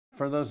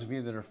for those of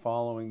you that are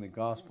following the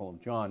Gospel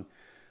of John,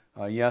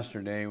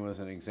 yesterday was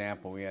an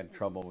example. We had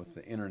trouble with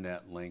the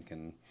internet link,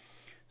 and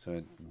so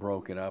it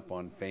broke it up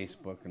on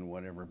Facebook and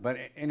whatever. But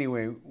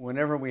anyway,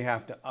 whenever we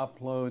have to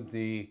upload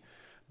the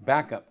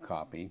backup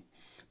copy,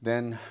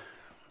 then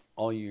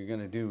all you're going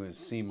to do is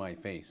see my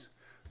face.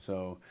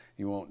 So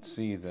you won't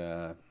see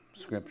the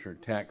scripture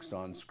text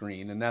on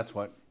screen, and that's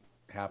what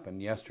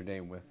happened yesterday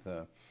with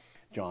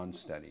John's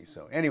study.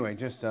 So anyway,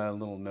 just a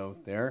little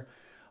note there.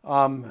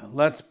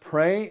 Let's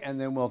pray, and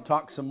then we'll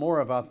talk some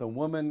more about the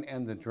woman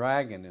and the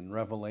dragon in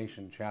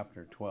Revelation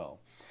chapter 12.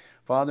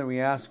 Father, we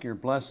ask your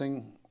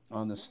blessing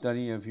on the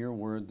study of your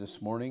word this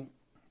morning,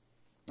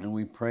 and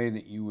we pray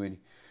that you would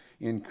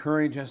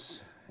encourage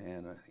us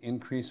and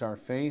increase our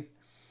faith,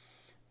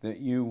 that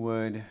you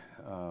would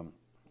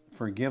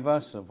forgive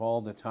us of all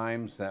the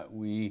times that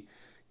we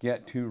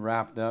get too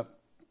wrapped up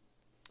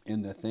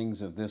in the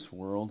things of this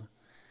world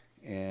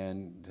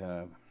and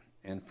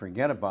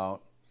forget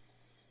about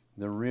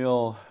the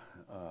real,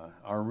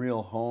 our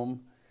real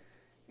home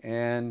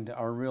and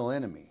our real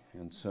enemy.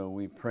 And so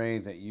we pray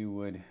that you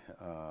would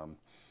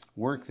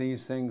work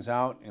these things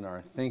out in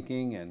our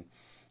thinking,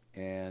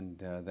 and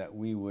that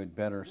we would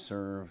better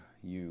serve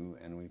you.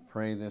 And we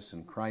pray this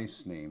in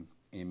Christ's name.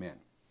 Amen.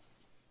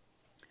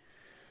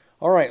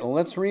 All right, well,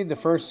 let's read the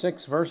first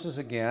 6 verses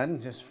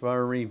again, just for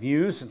a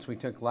review, since we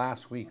took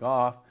last week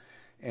off,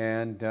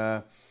 and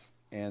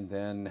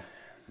then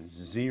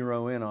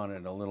zero in on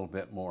it a little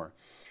bit more.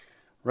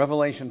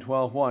 Revelation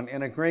 12:1,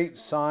 and a great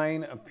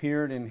sign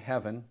appeared in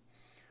heaven,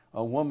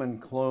 a woman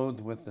clothed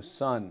with the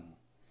sun,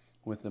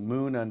 with the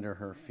moon under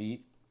her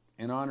feet,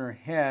 and on her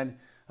head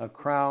a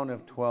crown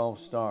of 12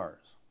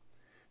 stars.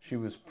 She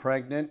was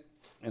pregnant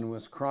and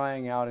was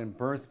crying out in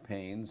birth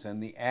pains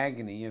and the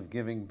agony of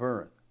giving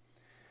birth.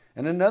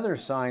 And another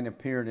sign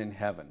appeared in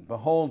heaven.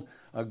 Behold,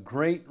 a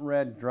great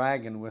red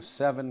dragon with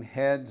 7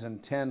 heads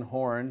and 10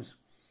 horns,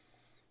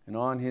 and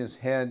on his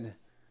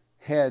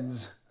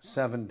heads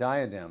 7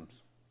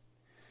 diadems.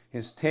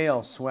 His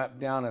tail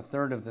swept down a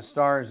third of the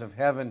stars of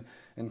heaven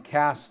and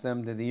cast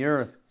them to the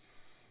earth.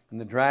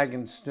 And the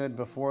dragon stood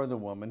before the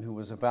woman who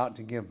was about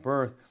to give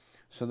birth,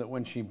 so that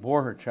when she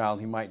bore her child,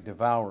 he might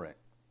devour it.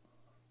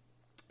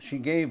 She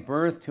gave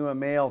birth to a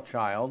male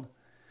child,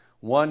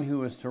 one who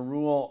was to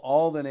rule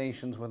all the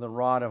nations with a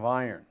rod of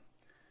iron.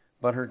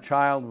 But her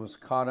child was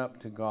caught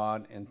up to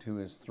God and to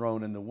his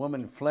throne, and the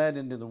woman fled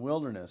into the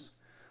wilderness,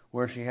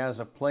 where she has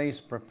a place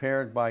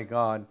prepared by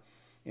God,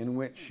 in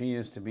which she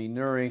is to be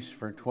nourished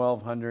for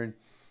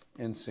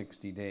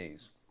 1,260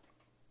 days.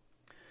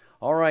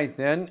 All right,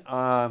 then,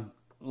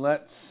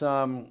 let's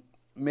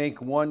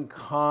make one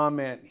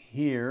comment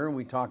here.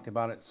 We talked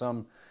about it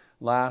some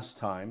last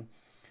time.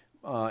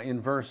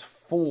 In verse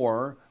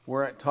 4,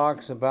 where it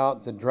talks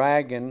about the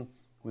dragon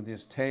with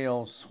his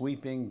tail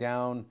sweeping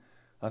down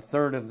a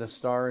third of the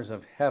stars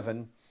of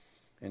heaven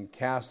and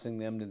casting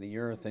them to the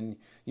earth. And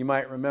you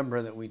might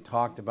remember that we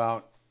talked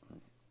about,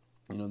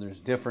 there's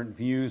different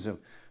views of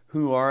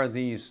who are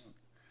these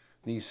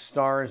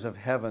stars of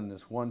heaven,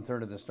 this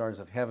 1/3 of the stars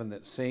of heaven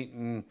that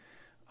Satan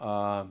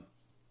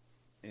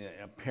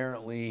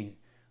apparently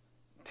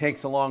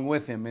takes along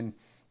with him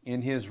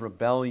in his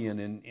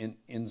rebellion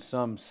in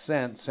some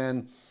sense.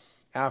 And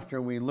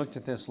after we looked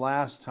at this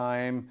last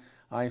time,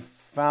 I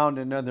found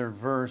another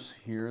verse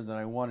here that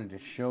I wanted to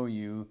show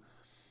you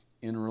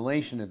in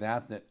relation to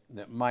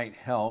that might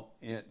help.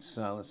 It's,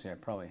 let's see, I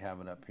probably have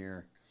it up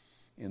here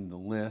in the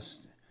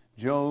list.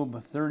 Job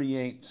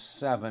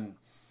 38:7.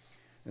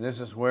 And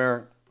this is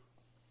where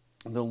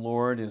the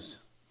Lord is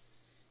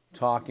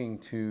talking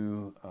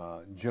to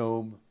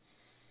Job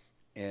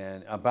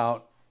and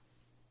about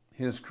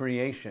his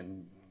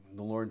creation,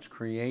 the Lord's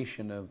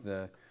creation of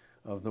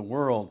the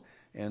world.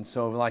 And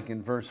so, like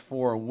in verse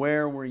 4,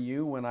 where were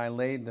you when I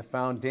laid the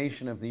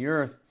foundation of the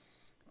earth?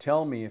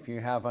 Tell me if you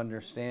have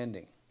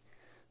understanding.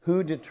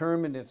 Who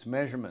determined its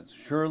measurements?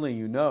 Surely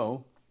you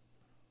know.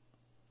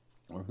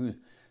 Or who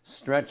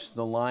stretched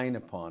the line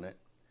upon it?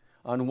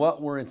 On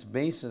what were its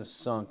bases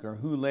sunk, or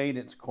who laid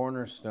its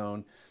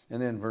cornerstone? And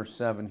then verse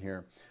 7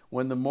 here.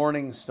 When the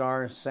morning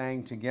stars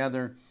sang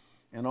together,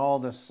 and all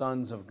the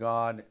sons of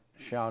God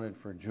shouted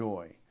for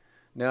joy.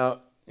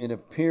 Now, it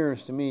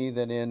appears to me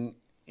that in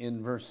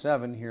verse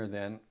 7 here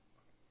then,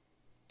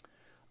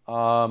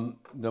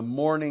 the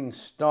morning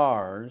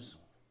stars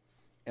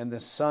and the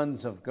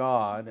sons of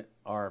God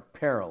are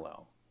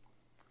parallel.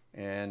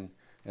 And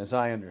as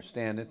I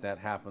understand it, that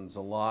happens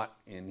a lot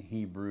in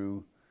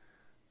Hebrew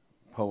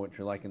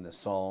poetry, like in the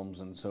Psalms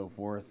and so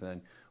forth,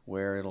 and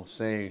where it'll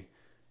say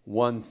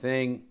one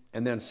thing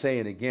and then say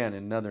it again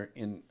in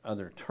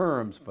other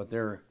terms, but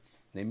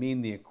they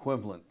mean the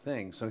equivalent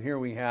thing. So here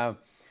we have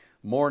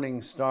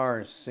morning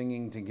stars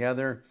singing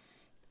together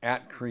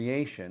at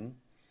creation,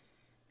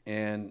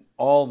 and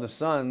all the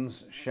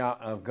sons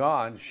of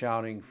God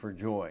shouting for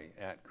joy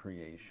at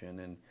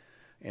creation.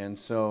 And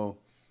so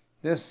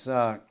this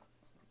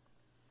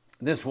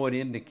would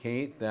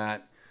indicate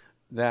that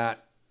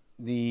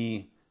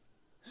the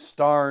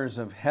stars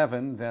of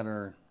heaven that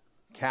are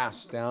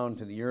cast down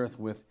to the earth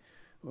with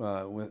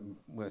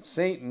with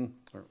Satan,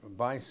 or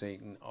by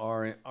Satan,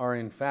 are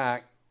in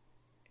fact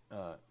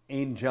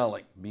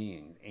angelic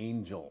beings,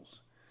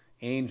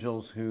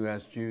 angels who,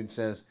 as Jude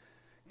says,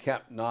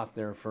 kept not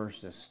their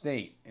first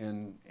estate,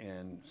 and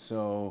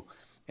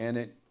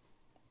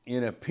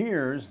it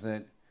appears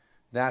that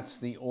that's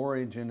the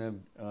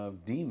origin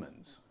of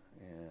demons.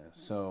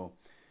 So,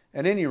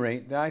 at any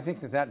rate, I think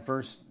that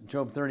verse,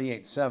 Job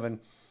 38:7,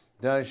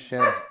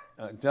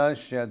 does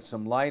shed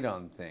some light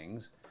on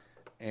things.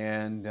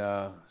 And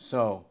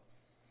so,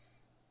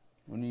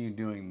 what are you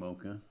doing,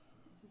 Mocha?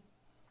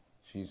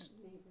 She's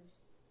neighbors.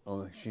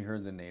 Oh, she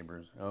heard the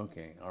neighbors.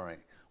 Okay, all right.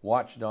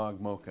 Watchdog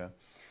Mocha.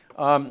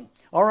 All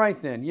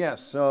right then.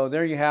 Yes. So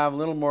there you have a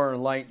little more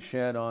light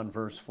shed on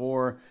verse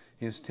 4.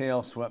 His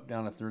tail swept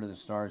down a third of the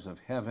stars of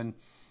heaven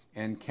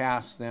and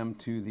cast them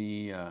to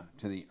the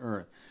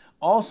earth.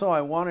 Also,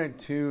 I wanted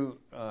to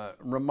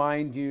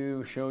remind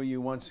you, show you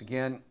once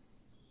again,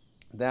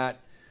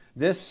 that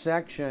this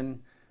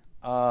section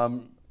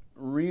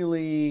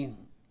really,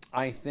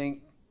 I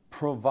think,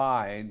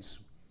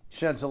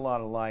 sheds a lot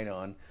of light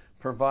on,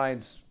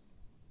 provides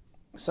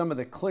some of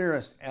the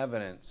clearest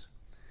evidence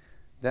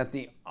that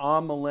the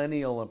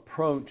amillennial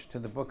approach to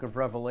the book of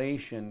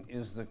Revelation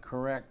is the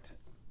correct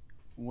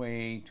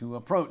way to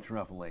approach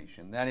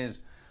Revelation. That is,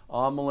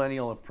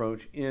 amillennial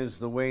approach is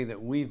the way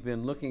that we've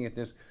been looking at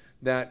this,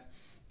 that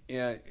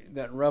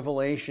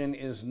Revelation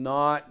is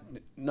not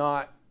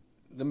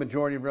the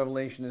majority of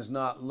Revelation is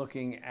not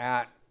looking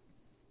at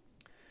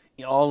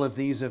all of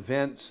these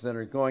events that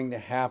are going to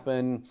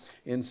happen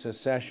in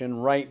succession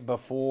right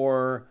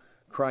before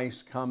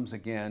Christ comes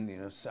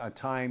again, a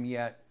time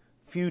yet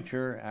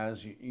future.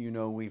 As you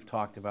know, we've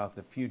talked about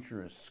the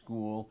futurist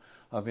school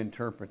of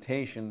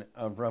interpretation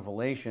of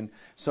Revelation,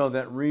 so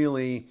that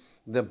really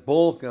the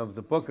bulk of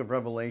the book of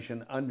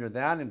Revelation under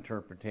that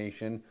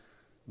interpretation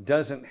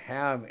doesn't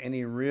have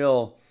any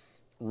real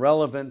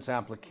relevance,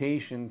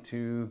 application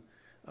to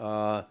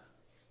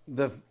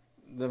the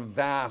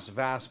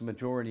vast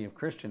majority of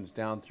Christians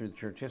down through the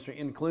church history,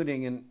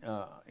 including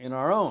in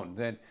our own,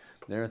 that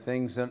there are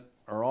things that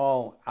are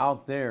all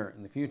out there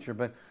in the future.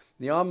 But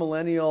the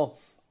amillennial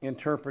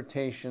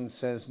interpretation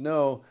says,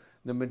 no,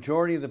 the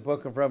majority of the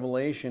book of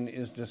Revelation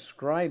is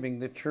describing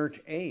the church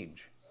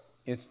age.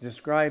 It's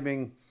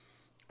describing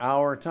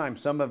our time.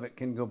 Some of it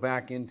can go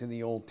back into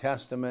the Old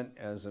Testament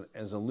as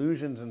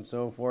allusions and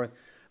so forth,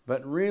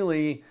 but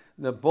really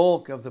the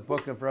bulk of the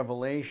book of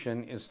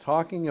Revelation is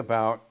talking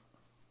about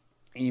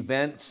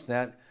events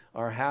that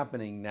are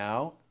happening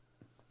now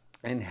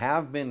and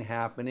have been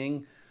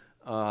happening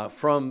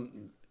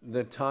from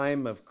the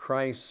time of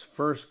Christ's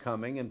first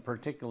coming, and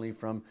particularly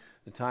from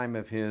the time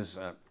of his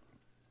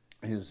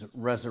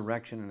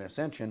resurrection and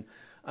ascension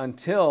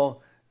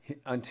until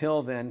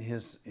then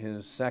his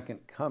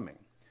second coming.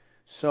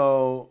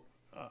 So,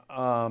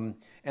 and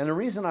the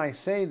reason I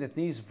say that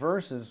these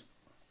verses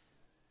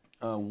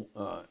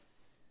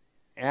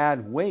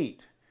add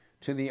weight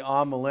to the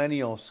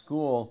amillennial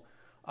school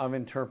of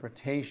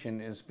interpretation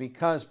is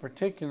because,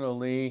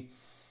 particularly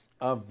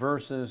of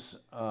verses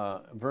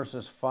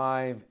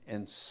 5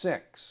 and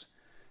 6,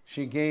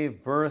 she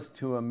gave birth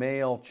to a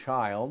male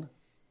child,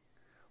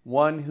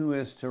 one who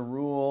is to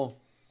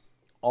rule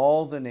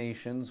all the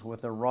nations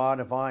with a rod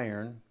of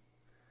iron,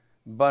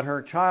 but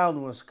her child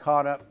was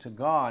caught up to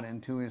God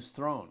and to his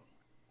throne.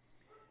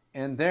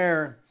 And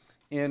there,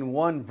 in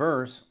one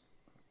verse,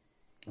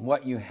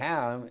 what you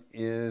have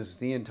is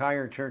the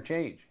entire church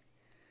age.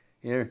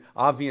 Here,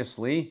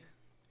 obviously,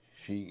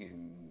 she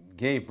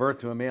gave birth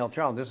to a male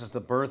child. This is the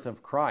birth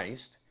of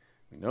Christ.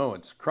 We know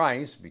it's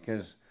Christ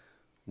because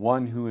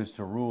one who is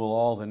to rule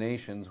all the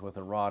nations with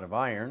a rod of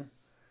iron.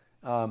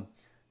 And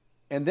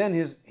then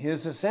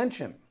his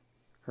ascension.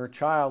 Her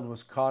child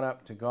was caught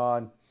up to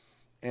God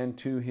and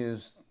to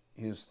his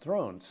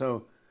throne.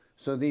 So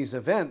these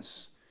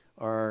events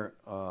are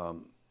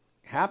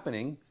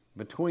happening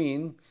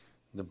between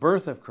the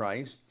birth of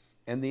Christ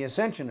and the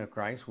ascension of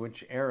Christ,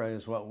 which era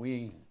is what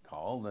we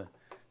call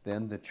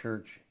then the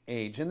church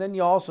age. And then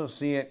you also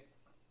see it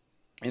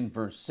in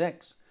verse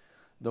 6,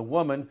 the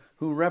woman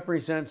who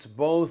represents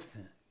both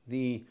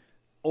the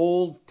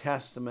Old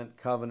Testament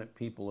covenant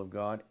people of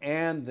God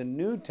and the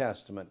New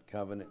Testament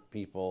covenant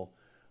people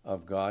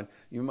of God.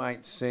 You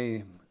might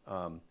say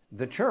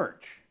the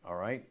church, all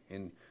right?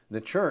 In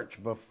the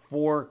church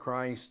before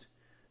Christ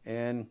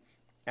and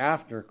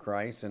after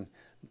Christ. And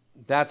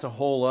that's a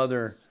whole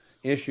other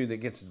issue that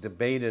gets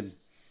debated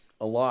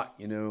a lot.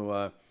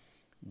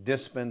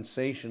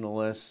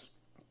 Dispensationalists,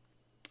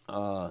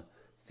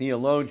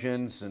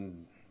 theologians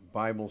and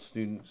Bible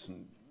students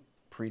and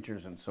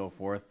preachers and so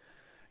forth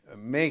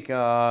make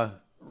they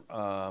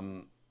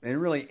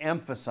really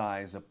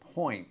emphasize a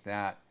point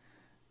that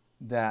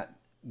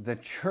the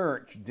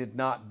church did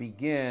not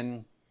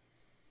begin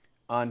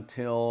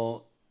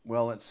until,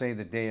 well, let's say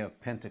the day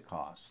of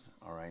Pentecost,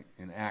 all right,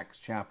 in Acts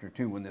chapter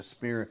 2, when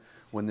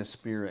the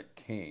Spirit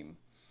came.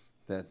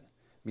 That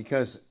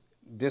because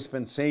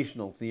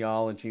dispensational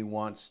theology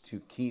wants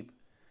to keep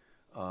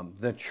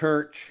the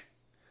church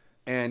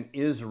and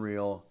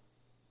Israel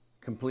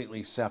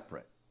completely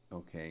separate.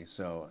 Okay,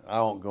 so I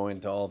won't go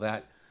into all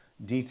that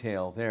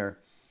detail there,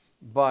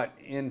 but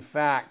in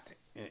fact,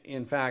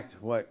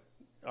 what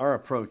our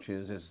approach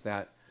is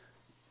that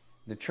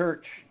the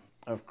Church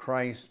of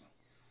Christ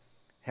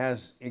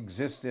has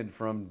existed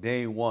from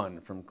day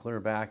one, from clear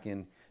back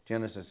in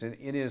Genesis.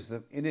 It is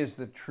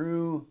the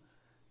true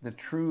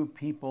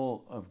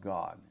people of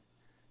God,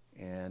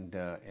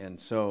 and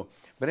so.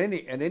 But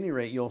at any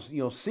rate,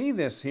 you'll see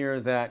this here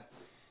that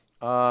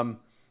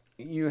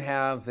you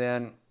have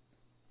then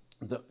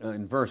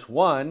in verse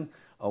 1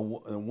 a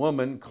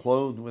woman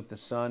clothed with the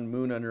sun,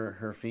 moon under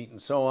her feet,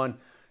 and so on.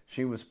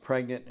 She was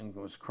pregnant and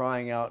was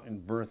crying out in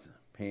birth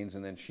pains,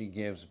 and then she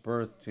gives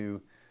birth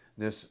to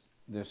this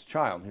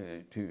child,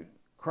 to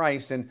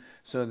Christ. And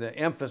so the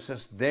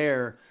emphasis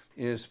there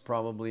is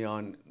probably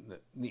on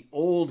the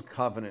Old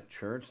Covenant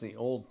church, the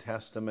Old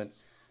Testament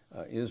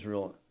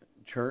Israel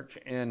church,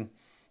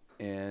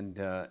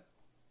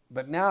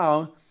 but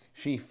now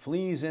she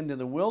flees into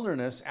the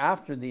wilderness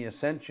after the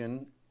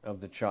ascension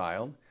of the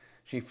child.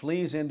 She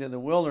flees into the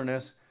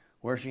wilderness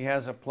where she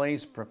has a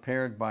place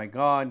prepared by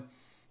God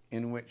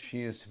in which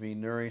she is to be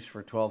nourished for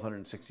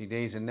 1,260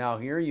 days. And now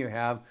here you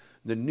have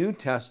the New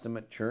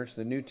Testament church,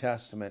 the New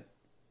Testament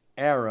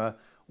era,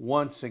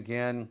 once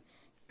again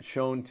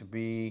shown to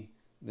be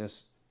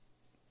this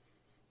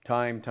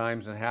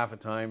times and half a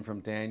time from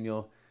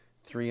Daniel,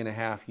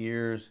 3.5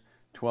 years,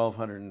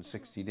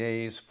 1,260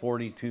 days,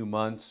 42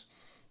 months,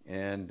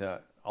 and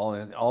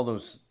all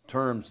those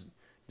terms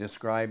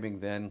describing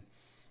then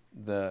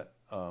the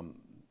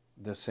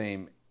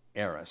same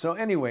era. So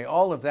anyway,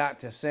 all of that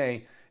to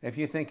say, if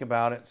you think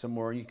about it some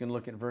more, you can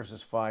look at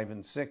verses 5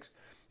 and 6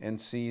 and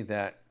see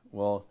that,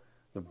 well,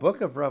 the book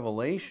of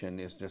Revelation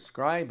is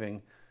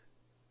describing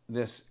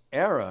this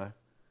era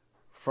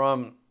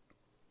from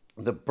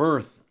the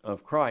birth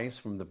of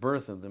Christ, from the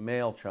birth of the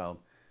male child,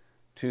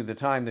 to the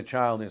time the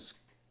child is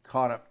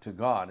caught up to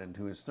God and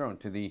to his throne,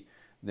 to the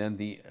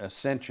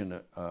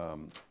ascension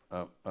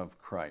of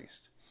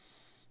Christ.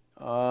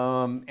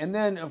 And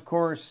then, of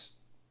course,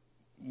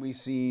 we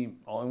see,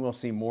 and we'll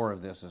see more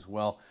of this as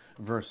well.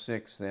 Verse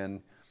 6,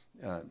 then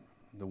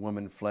the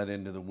woman fled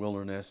into the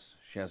wilderness.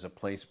 She has a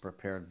place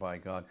prepared by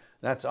God.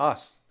 That's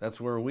us. That's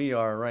where we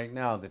are right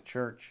now, the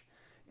church.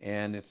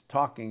 And it's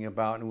talking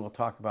about, and we'll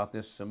talk about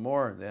this some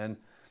more then,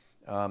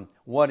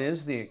 what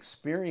is the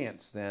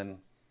experience then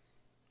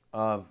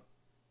of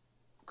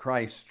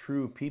Christ's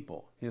true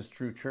people, his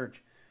true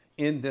church,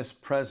 in this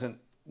present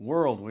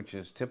world, which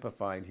is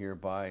typified here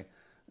by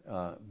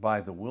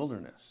the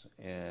wilderness.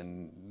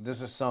 And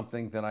this is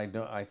something that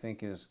I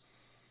think is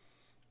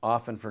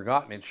often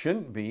forgotten. It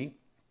shouldn't be.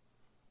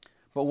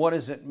 But what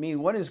does it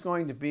mean? What is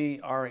going to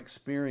be our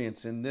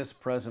experience in this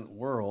present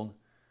world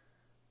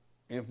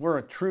if we're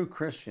a true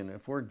Christian,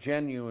 if we're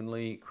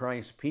genuinely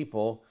Christ's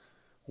people?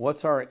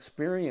 What's our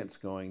experience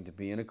going to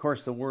be? And of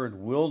course, the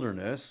word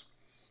wilderness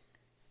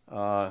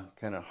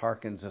kind of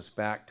harkens us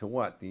back to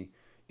what?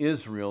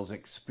 Israel's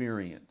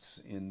experience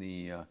in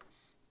the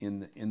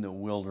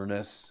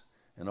wilderness,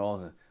 and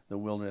all the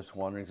wilderness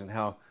wanderings, and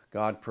how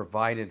God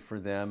provided for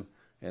them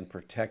and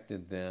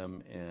protected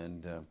them,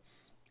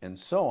 and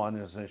so on.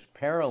 There's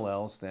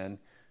parallels then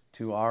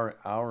to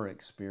our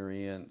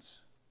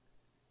experience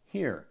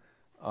here,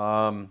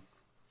 and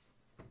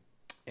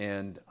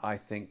I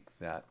think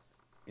that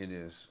it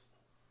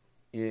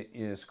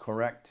is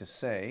correct to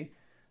say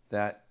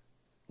that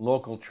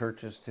local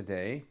churches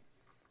today,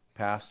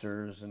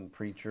 pastors and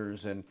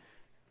preachers and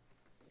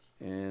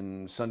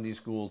Sunday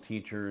school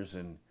teachers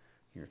and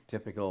your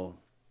typical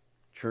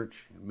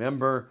church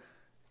member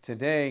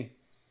today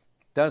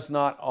does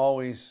not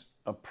always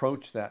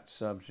approach that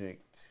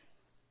subject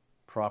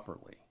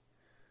properly.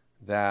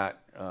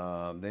 That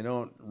they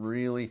don't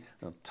really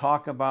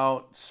talk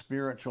about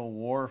spiritual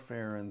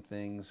warfare and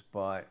things,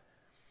 but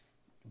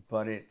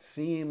it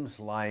seems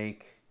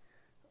like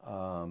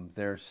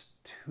there's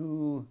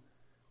too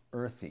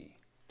earthy,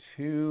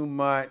 too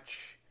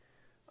much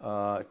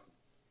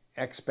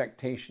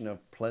expectation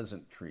of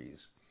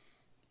pleasantries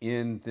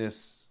in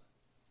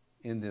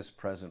this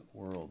present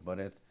world.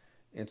 But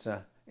it's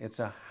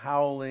a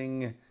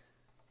howling,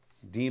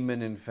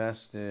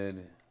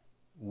 demon-infested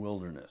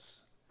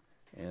wilderness,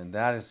 and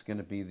that is going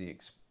to be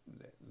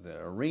the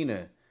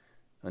arena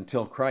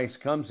until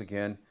Christ comes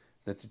again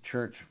that the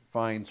church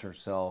finds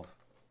herself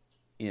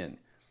in.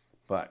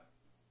 But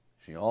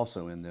she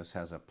also in this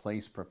has a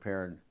place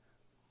prepared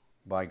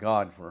by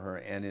God for her,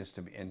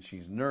 and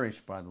she's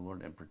nourished by the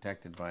Lord and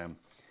protected by him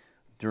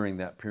during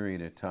that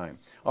period of time.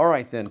 All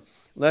right, then,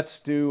 let's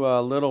do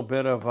a little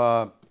bit of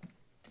a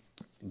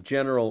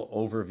general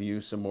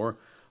overview, some more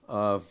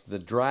of the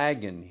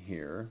dragon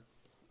here.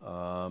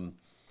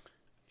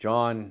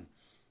 John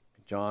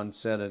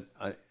said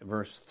at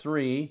verse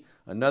 3,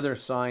 another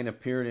sign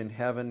appeared in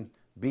heaven,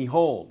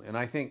 behold. And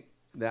I think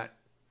that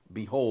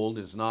behold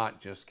is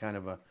not just kind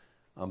of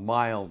a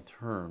mild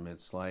term.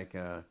 It's like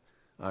a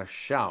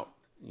shout,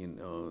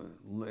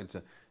 It's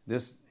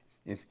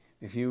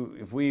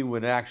if we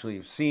would actually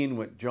have seen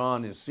what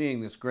John is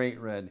seeing, this great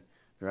red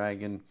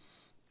dragon,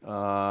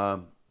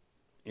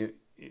 it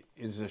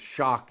is a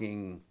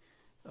shocking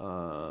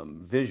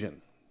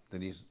vision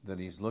that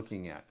he's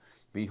looking at.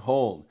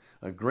 Behold,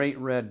 a great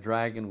red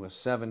dragon with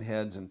 7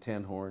 heads and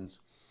 10 horns,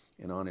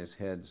 and on his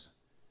heads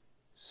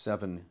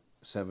seven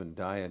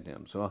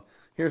diadems. So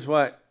here's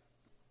what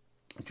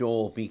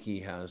Joel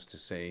Beeke has to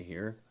say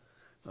here.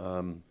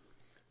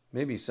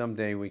 Maybe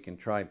someday we can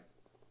try.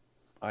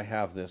 I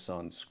have this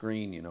on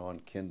screen, on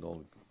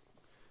Kindle.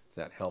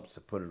 That helps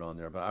to put it on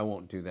there, but I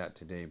won't do that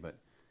today. But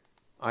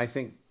I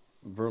think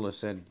Verla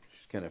said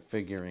she's kind of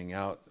figuring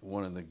out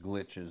one of the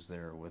glitches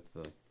there with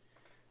the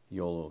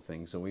YOLO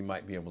thing, so we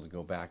might be able to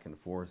go back and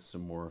forth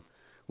some more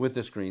with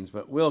the screens,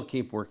 but we'll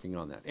keep working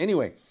on that.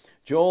 Anyway,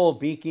 Joel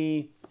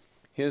Beeke,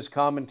 his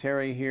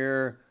commentary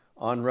here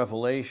on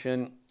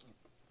Revelation,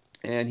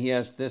 and he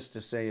has this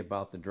to say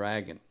about the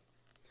dragon.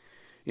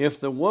 If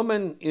the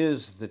woman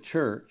is the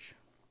church,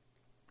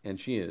 and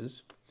she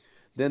is,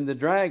 then the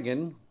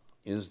dragon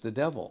is the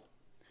devil.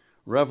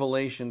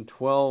 Revelation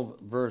 12,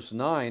 verse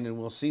 9, and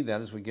we'll see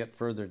that as we get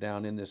further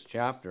down in this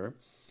chapter,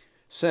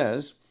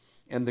 says,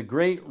 and the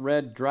great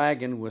red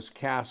dragon was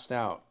cast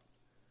out,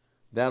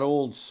 that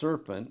old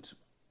serpent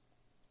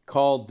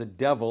called the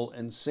devil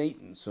and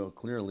Satan. So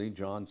clearly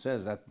John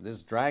says that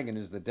this dragon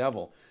is the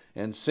devil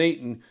and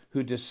Satan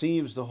who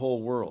deceives the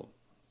whole world.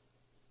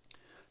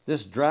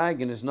 This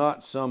dragon is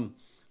not some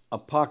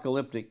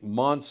apocalyptic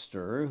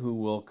monster who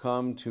will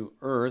come to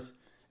earth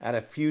at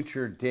a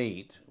future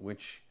date,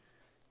 which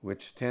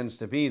tends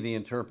to be the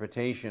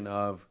interpretation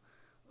of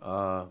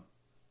a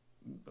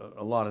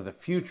lot of the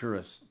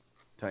futurist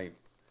type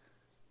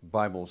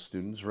Bible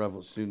students,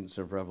 students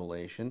of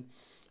Revelation.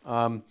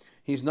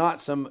 He's not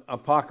some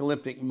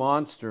apocalyptic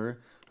monster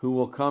who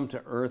will come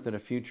to earth at a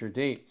future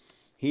date.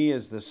 He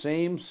is the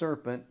same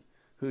serpent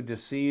who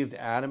deceived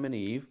Adam and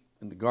Eve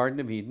in the Garden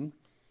of Eden,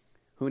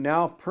 who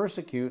now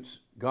persecutes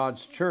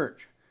God's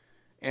church,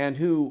 and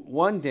who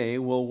one day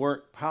will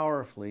work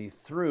powerfully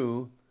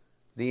through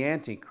the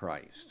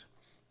Antichrist.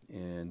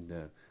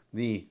 And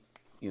the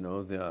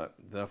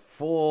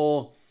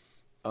full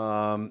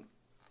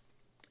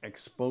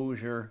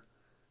exposure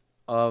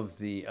of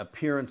the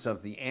appearance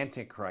of the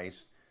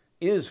Antichrist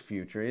is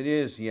future. It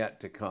is yet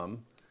to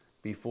come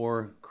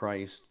before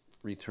Christ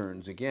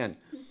returns again.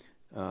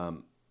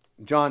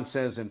 John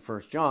says in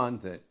 1 John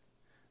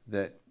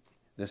that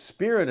the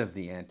spirit of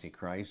the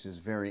Antichrist is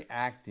very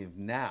active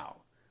now.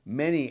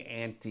 Many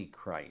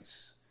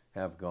antichrists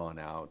have gone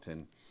out.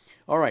 And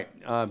all right,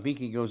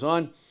 Beeke goes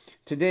on.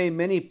 Today,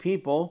 many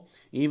people,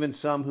 even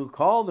some who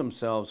call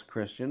themselves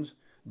Christians,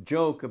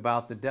 joke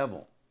about the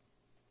devil.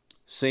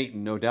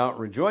 Satan no doubt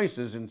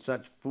rejoices in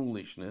such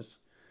foolishness,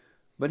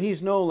 but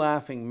he's no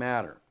laughing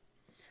matter.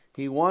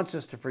 He wants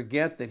us to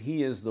forget that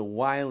he is the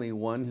wily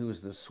one who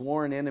is the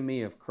sworn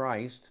enemy of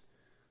Christ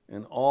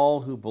and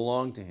all who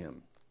belong to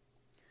him.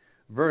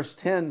 Verse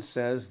 10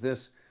 says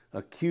this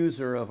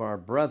accuser of our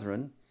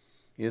brethren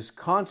is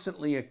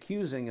constantly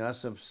accusing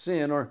us of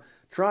sin or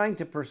trying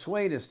to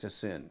persuade us to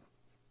sin.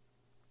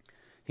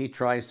 He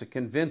tries to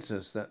convince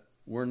us that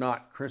we're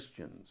not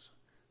Christians,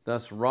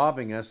 thus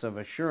robbing us of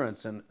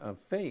assurance and of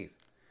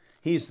faith.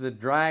 He's the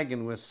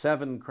dragon with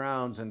 7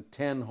 crowns and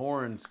 10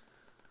 horns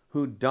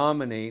who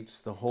dominates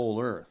the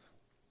whole earth.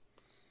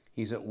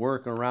 He's at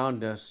work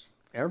around us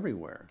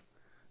everywhere,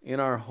 in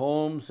our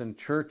homes and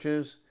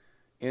churches,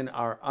 in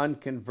our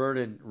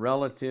unconverted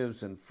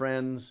relatives and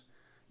friends,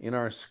 in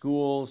our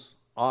schools,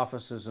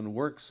 offices, and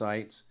work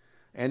sites,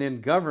 and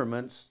in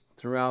governments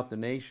throughout the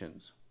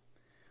nations.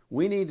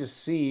 We need to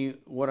see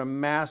what a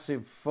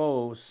massive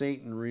foe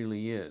Satan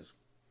really is.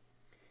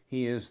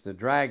 He is the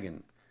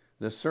dragon,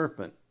 the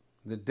serpent,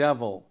 the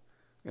devil,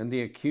 and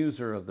the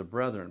accuser of the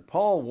brethren.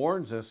 Paul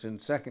warns us in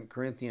 2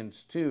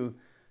 Corinthians 2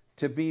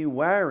 to be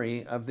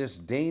wary of this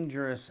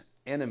dangerous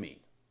enemy,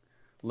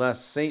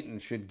 lest Satan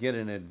should get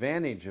an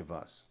advantage of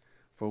us,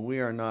 for we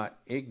are not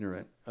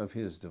ignorant of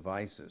his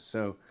devices.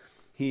 So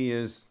he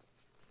is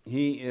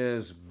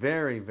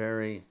very,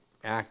 very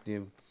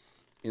active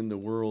in the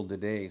world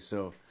today.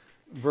 So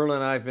Verla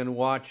and I have been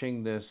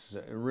watching this.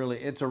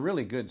 It's a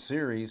really good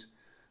series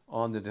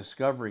on the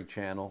Discovery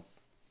Channel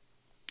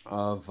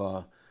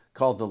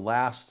called The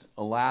Last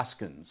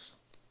Alaskans,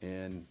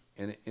 and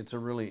it's a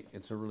really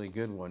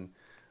good one.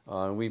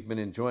 We've been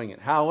enjoying it.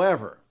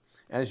 However,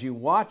 as you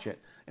watch it,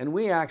 and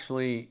we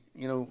actually,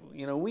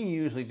 we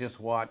usually just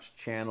watch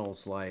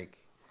channels like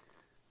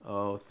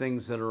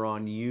things that are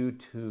on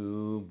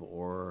YouTube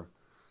or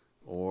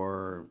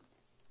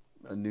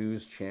a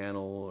news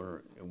channel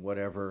or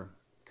whatever,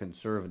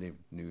 conservative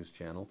news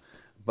channel.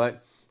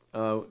 But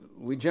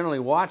we generally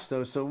watch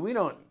those, so we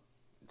don't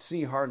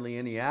see hardly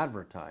any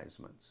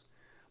advertisements.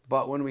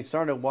 But when we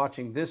started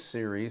watching this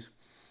series,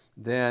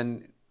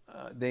 then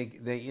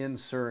they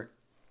insert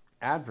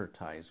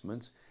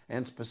advertisements,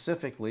 and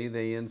specifically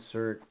they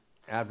insert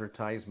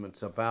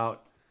advertisements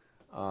about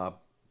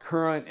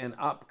current and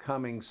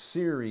upcoming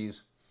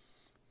series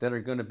that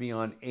are going to be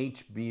on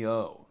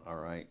HBO. All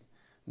right,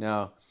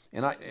 now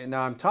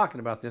I'm talking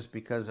about this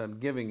because I'm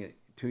giving it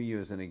to you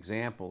as an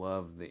example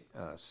of the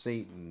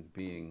Satan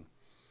being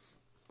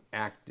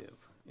active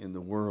in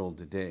the world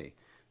today.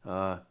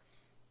 HBO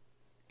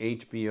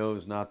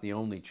is not the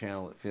only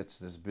channel that fits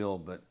this bill,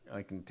 but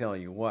I can tell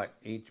you what,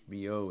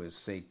 HBO is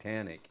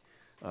satanic.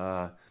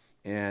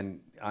 And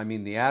I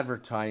mean, the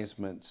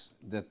advertisements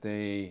that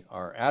they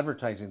are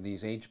advertising,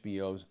 these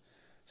HBO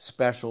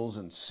specials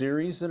and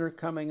series that are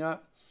coming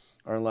up,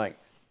 are like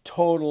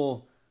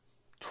total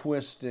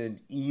twisted,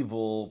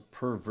 evil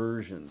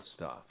perversion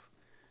stuff.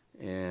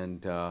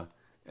 And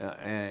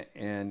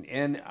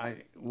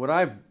what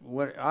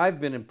I've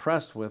been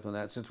impressed with on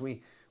that, since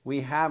we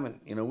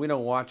haven't, we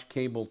don't watch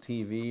cable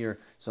TV, or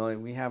so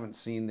we haven't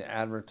seen the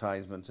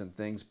advertisements and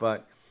things,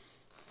 but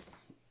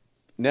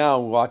now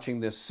watching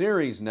this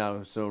series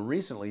now so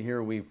recently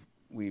here, we've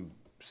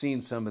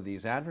seen some of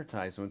these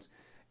advertisements,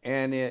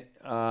 and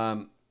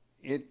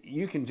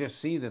you can just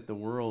see that the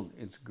world,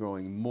 it's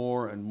growing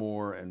more and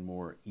more and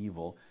more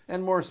evil,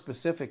 and more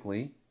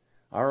specifically,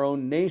 our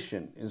own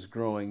nation is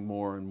growing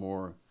more and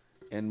more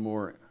and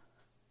more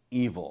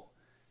evil.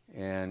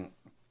 And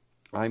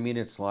I mean,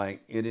 it's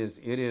like it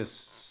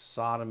is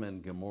Sodom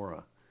and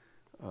Gomorrah.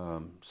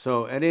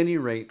 So at any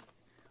rate,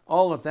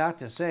 all of that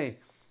to say,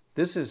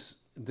 this is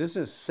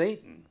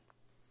Satan.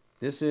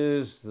 This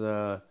is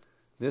the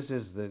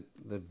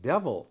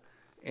devil,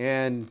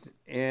 and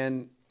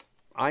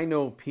I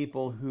know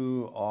people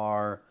who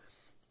are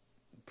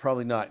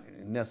probably not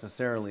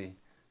necessarily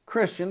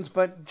Christians,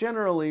 but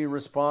generally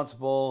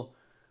responsible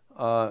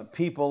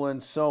people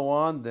and so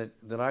on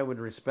that I would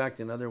respect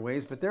in other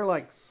ways. But they're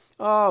like,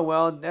 oh,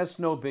 well, that's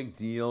no big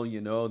deal,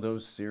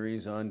 those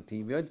series on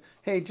TV.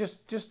 Hey,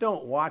 just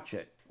don't watch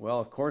it. Well,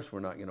 of course we're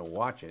not going to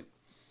watch it,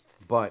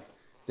 but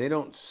they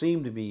don't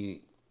seem to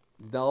be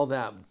all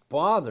that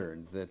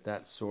bothered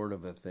that sort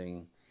of a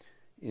thing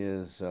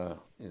is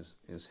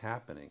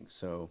happening.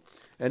 So,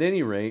 at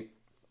any rate,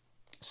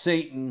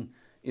 Satan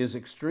is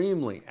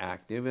extremely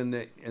active, and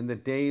the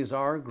days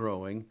are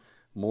growing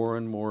more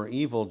and more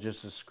evil,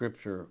 just as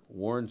Scripture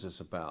warns us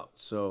about.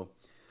 So,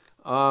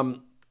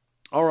 all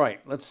right,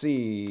 let's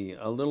see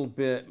a little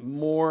bit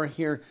more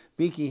here.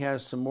 Beaky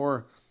has some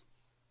more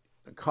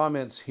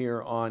comments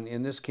here on,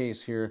 in this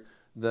case here,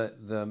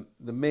 the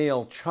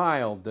male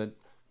child that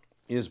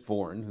is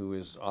born, who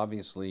is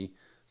obviously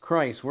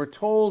Christ. We're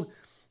told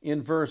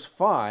in verse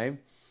 5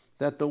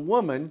 that the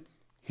woman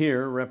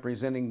here,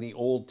 representing the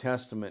Old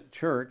Testament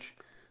church,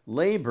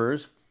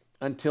 labors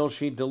until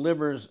she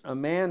delivers a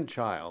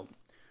man-child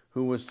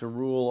who was to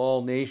rule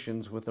all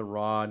nations with a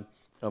rod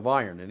of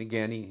iron. And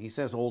again, he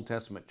says Old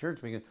Testament church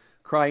because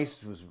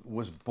Christ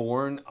was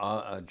born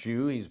a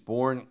Jew. He's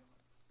born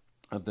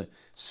of the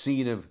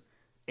seed of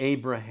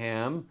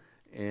Abraham.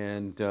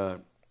 And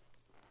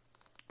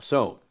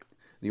so,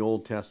 the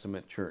Old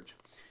Testament church.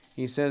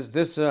 He says,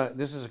 this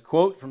is a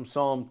quote from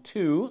Psalm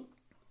 2,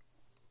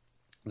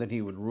 that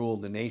he would rule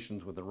the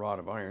nations with a rod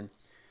of iron.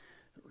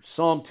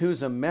 Psalm 2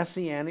 is a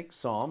messianic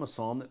psalm, a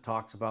psalm that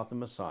talks about the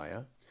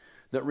Messiah,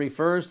 that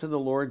refers to the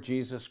Lord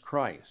Jesus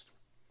Christ.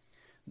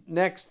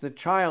 Next, the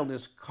child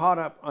is caught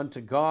up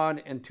unto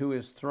God and to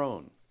his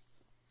throne.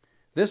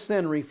 This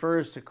then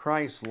refers to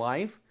Christ's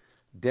life,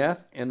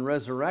 death, and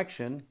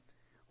resurrection,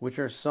 which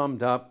are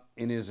summed up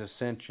in his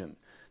ascension.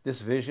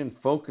 This vision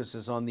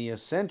focuses on the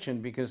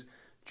ascension because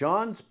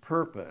John's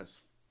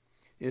purpose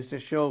is to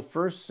show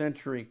first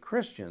century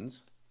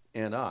Christians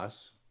and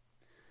us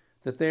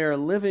that they are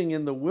living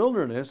in the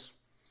wilderness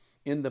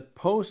in the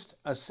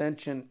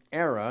post-ascension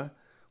era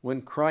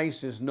when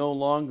Christ is no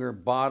longer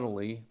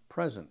bodily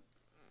present.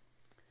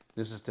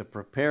 This is to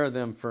prepare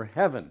them for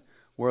heaven,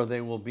 where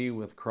they will be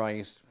with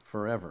Christ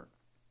forever.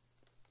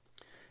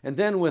 And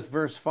then with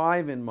verse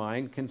 5 in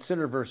mind,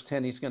 consider verse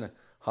 10. He's going to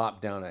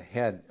hop down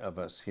ahead of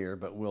us here,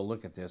 but we'll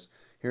look at this.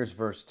 Here's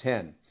verse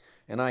 10.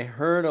 And I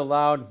heard a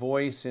loud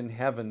voice in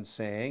heaven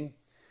saying,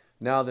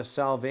 now the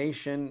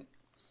salvation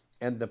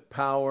and the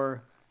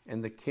power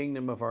and the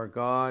kingdom of our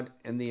God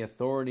and the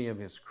authority of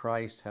his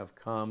Christ have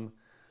come,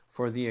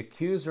 for the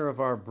accuser of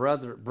our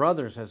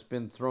brothers has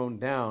been thrown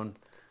down,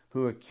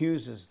 who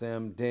accuses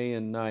them day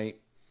and night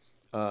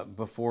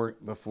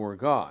before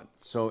God.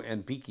 So,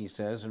 and Beaky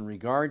says, in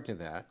regard to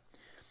that,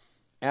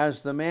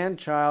 as the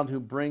man-child who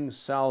brings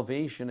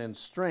salvation and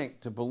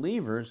strength to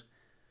believers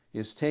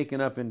is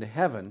taken up into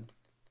heaven,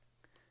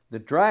 the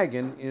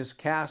dragon is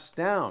cast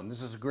down.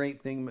 This is a great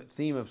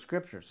theme of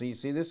Scripture. So you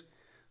see this?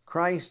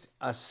 Christ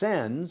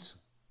ascends,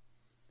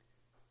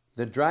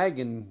 the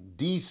dragon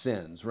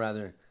descends,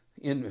 rather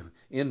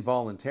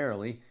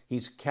involuntarily.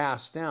 He's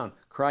cast down.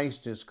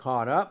 Christ is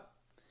caught up,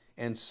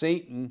 and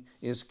Satan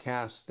is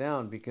cast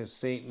down because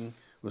Satan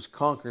was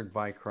conquered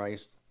by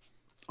Christ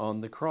on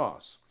the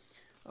cross.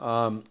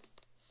 Okay,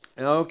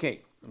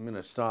 I'm going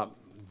to stop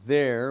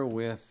there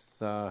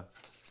with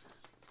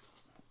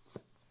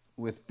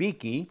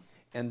Beaky,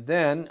 and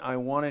then I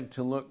wanted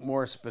to look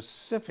more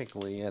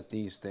specifically at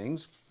these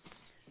things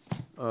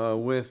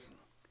with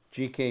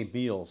G.K.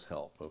 Beale's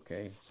help,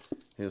 okay?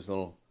 His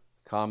little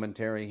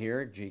commentary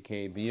here,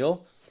 G.K.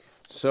 Beale.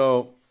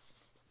 So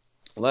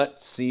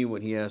let's see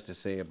what he has to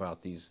say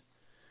about these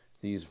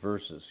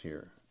verses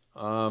here.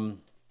 I'll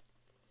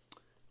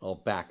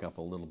back up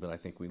a little bit. I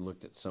think we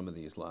looked at some of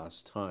these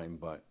last time,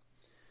 but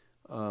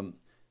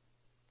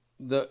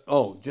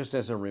just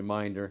as a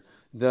reminder,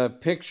 the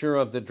picture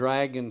of the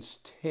dragon's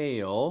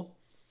tail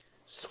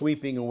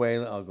sweeping away.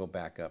 I'll go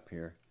back up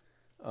here.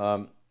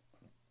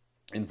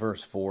 In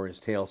verse 4, his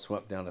tail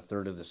swept down a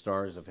third of the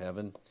stars of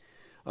heaven.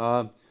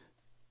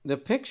 The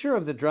picture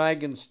of the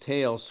dragon's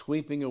tail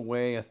sweeping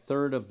away a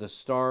third of the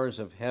stars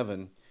of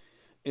heaven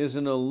is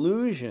an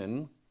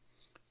allusion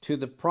to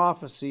the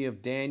prophecy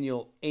of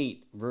Daniel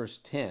 8, verse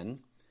 10,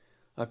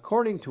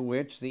 according to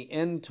which the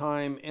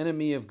end-time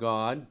enemy of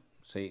God,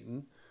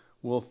 Satan,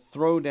 will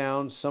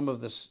throw some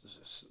of the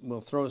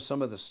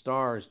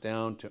stars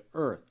down to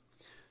earth.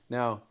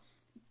 Now,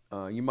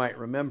 you might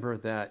remember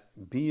that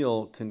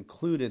Beale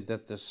concluded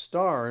that the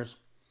stars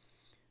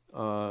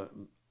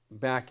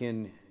back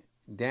in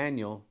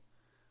Daniel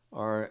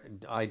are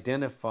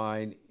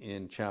identified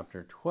in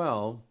chapter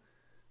 12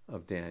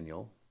 of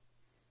Daniel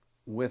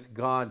with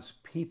God's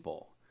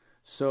people.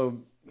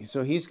 So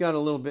he's got a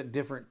little bit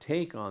different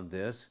take on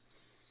this.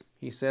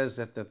 He says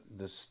that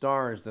the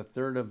stars, the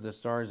third of the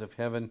stars of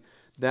heaven,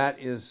 that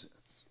is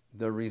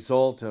the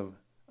result of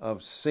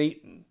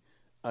Satan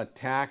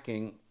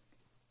attacking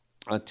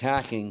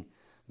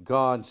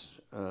God's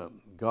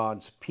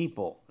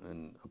people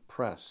and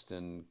oppressed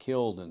and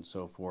killed and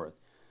so forth.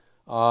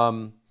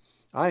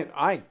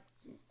 I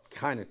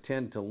kind of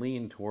tend to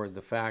lean toward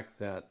the fact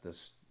that the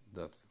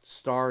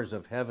stars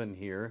of heaven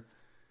here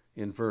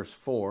in verse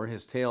 4,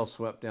 his tail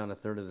swept down a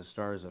third of the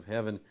stars of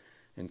heaven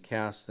and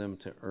cast them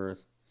to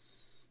earth,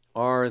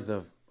 are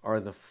the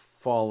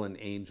fallen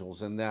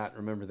angels. And that,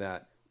 remember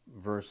that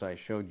verse I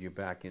showed you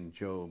back in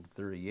Job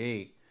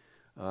 38,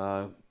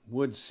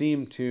 would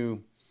seem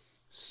to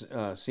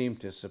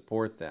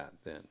support that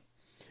then.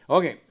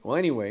 Okay, well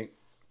anyway,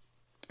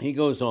 he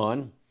goes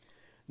on.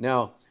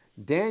 Now,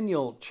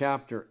 Daniel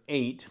chapter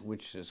 8,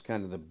 which is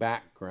kind of the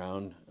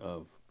background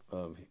of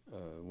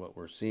what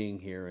we're seeing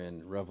here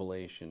in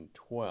Revelation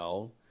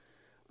 12,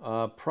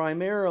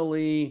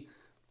 primarily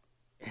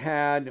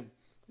had,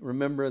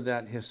 remember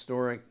that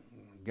historic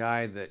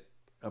guy that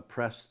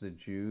oppressed the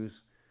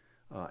Jews,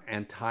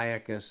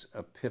 Antiochus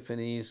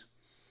Epiphanes,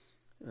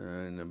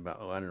 and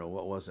about, I don't know,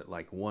 what was it,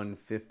 like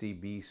 150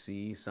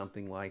 BC,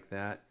 something like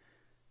that.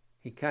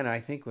 He kind of, I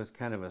think, was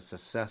kind of a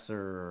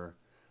successor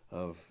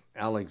of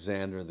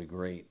Alexander the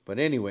Great. But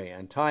anyway,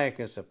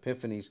 Antiochus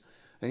Epiphanes,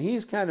 and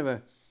he's kind of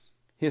a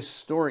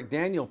historic,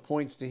 Daniel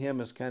points to him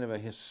as kind of a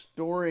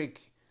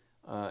historic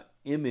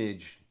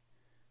image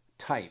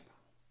type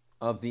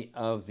of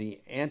the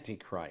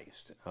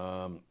Antichrist.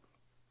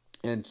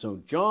 And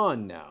so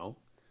John now,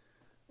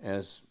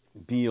 as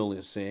Beale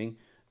is saying,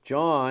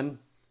 John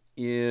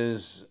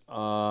is,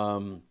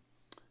 well,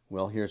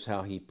 here's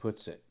how he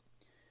puts it.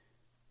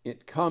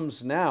 It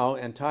comes now,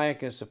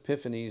 Antiochus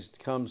Epiphanes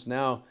comes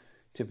now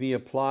to be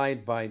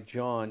applied by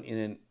John in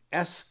an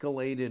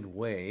escalated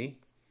way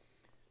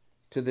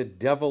to the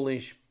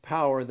devilish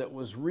power that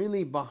was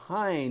really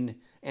behind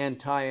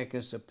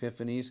Antiochus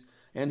Epiphanes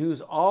and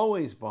who's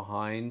always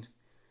behind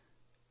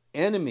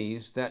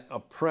enemies that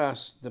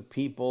oppress the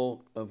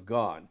people of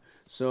God.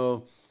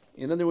 So,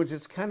 in other words,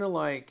 it's kind of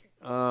like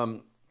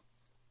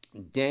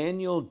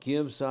Daniel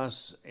gives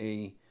us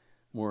a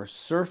more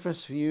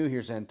surface view.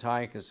 Here's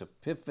Antiochus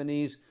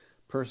Epiphanes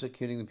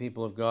persecuting the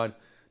people of God.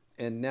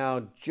 And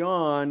now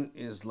John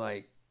is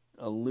like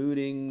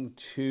alluding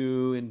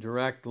to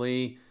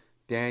indirectly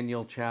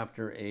Daniel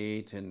chapter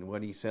 8 and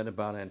what he said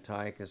about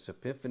Antiochus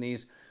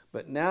Epiphanes.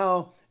 But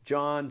now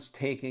John's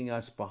taking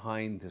us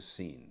behind the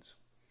scenes.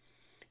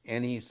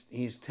 And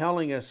he's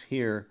telling us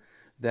here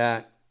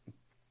that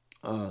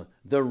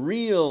the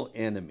real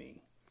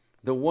enemy,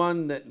 the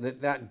one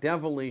that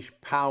devilish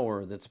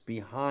power that's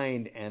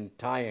behind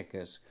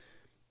Antiochus,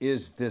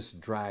 is this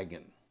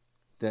dragon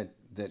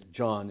that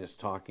John is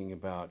talking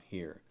about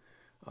here.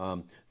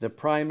 The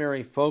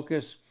primary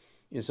focus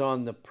is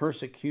on the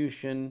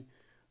persecution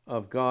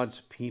of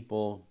God's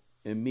people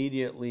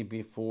immediately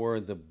before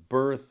the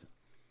birth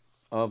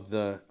of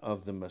the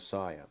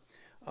Messiah.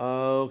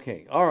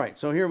 Okay, all right,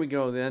 so here we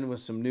go then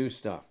with some new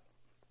stuff.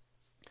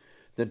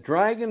 The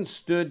dragon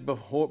stood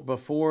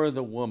before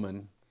the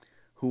woman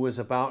who was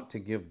about to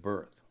give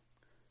birth,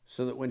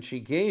 so that when she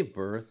gave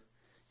birth,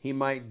 he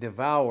might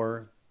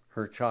devour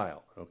her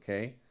child,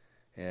 okay?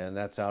 And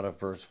that's out of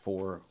verse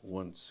 4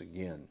 once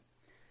again.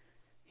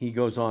 He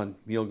goes on,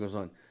 Beale goes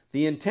on.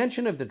 The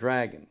intention of the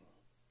dragon,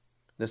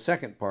 the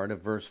second part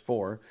of verse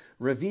 4,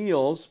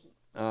 reveals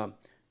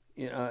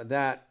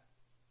that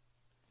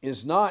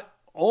is not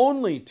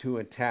only to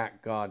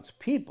attack God's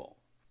people,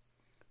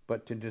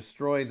 but to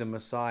destroy the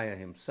Messiah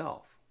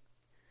himself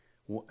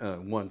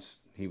once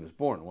he was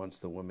born, once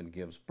the woman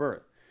gives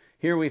birth.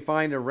 Here we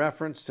find a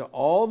reference to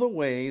all the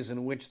ways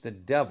in which the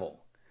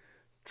devil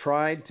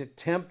tried to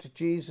tempt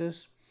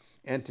Jesus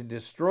and to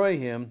destroy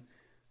him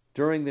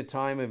during the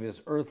time of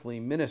his earthly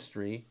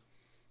ministry.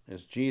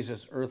 as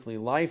Jesus' earthly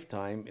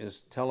lifetime is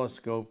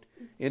telescoped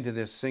into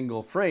this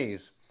single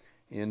phrase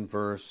in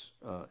verse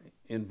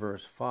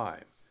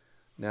 5.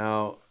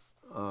 Now,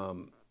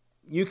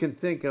 you can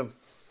think of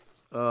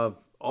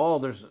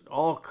there's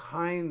all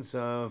kinds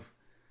of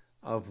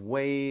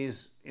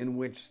ways in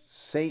which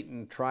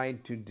Satan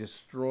tried to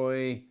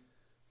destroy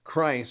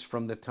Christ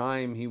from the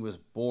time he was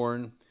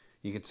born.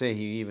 You could say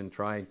he even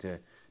tried to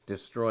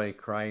destroy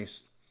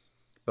Christ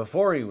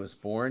before he was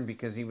born,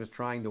 because he was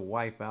trying to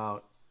wipe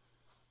out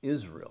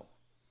Israel,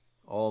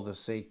 all the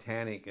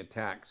satanic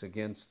attacks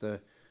against the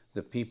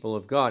people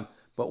of God.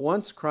 But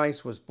once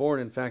Christ was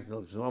born, in fact, it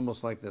was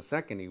almost like the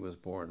second he was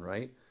born,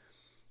 right?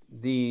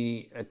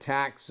 The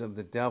attacks of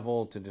the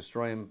devil to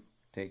destroy him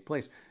take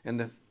place.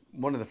 And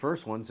one of the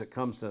first ones that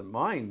comes to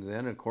mind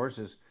then, of course,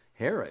 is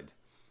Herod,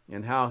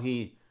 and how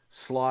he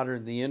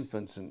slaughtered the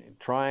infants and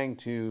trying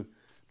to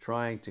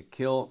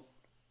kill,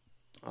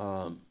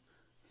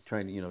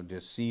 trying to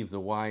deceive the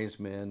wise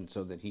men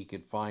so that he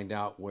could find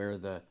out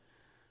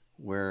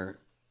where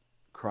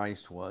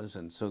Christ was,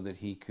 and so that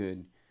he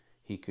could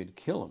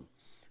kill him.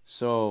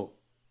 So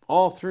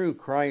all through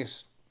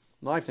Christ's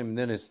lifetime, and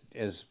then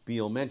as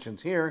Beale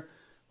mentions here,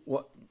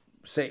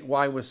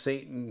 why was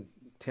Satan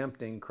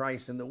tempting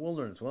Christ in the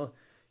wilderness? Well,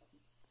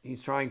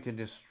 he's trying to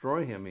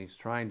destroy him. He's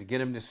trying to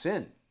get him to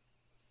sin,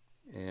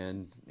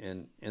 and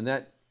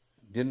that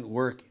didn't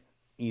work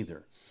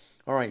either.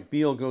 All right,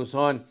 Beale goes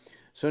on.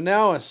 So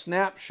now a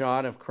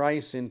snapshot of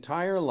Christ's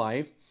entire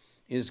life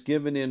is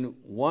given in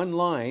one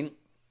line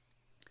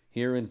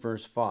here in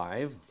verse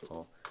 5.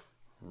 I'll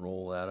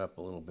roll that up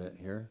a little bit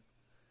here.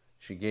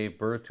 She gave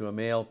birth to a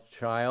male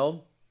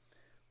child,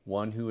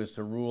 one who is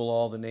to rule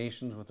all the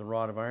nations with a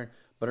rod of iron,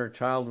 but her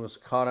child was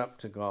caught up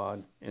to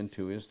God and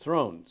to his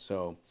throne.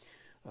 So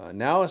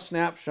now a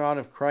snapshot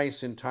of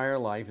Christ's entire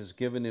life is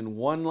given in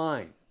one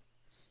line: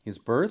 his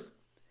birth,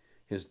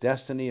 his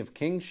destiny of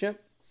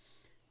kingship,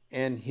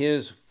 and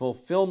his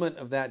fulfillment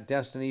of that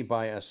destiny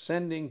by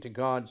ascending to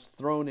God's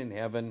throne in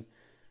heaven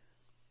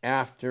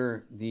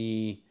after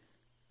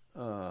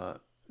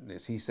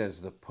as he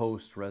says, the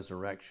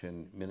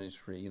post-resurrection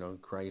ministry.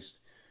 Christ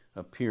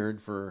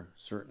appeared for a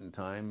certain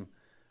time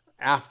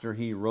after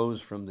he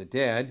rose from the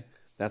dead.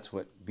 That's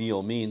what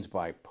Beale means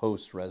by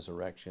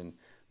post-resurrection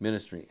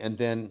ministry. And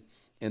then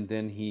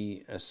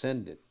he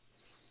ascended.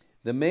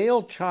 The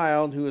male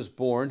child who is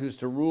born, who's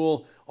to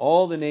rule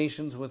all the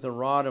nations with a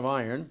rod of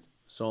iron,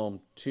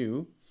 Psalm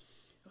 2,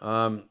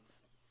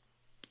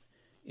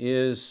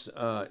 is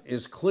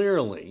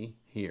clearly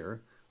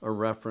here a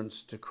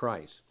reference to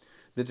Christ.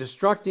 The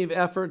destructive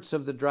efforts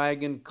of the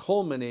dragon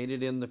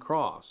culminated in the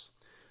cross,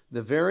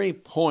 the very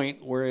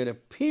point where it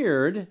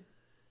appeared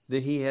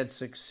that he had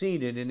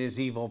succeeded in his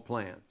evil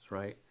plans,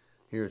 right?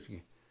 You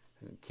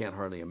can't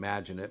hardly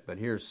imagine it, but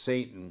here's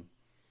Satan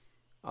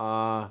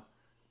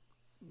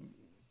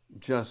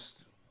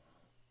just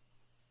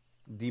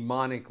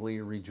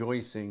demonically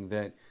rejoicing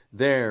that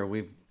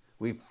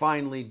we've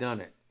finally done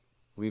it.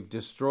 We've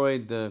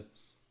destroyed the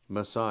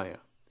Messiah.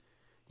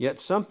 Yet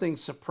something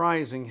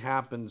surprising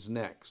happens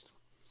next.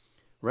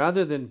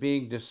 Rather than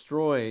being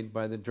destroyed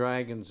by the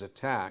dragon's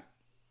attack,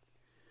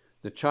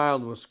 the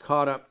child was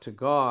caught up to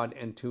God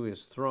and to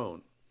his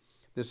throne.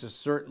 This is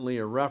certainly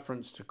a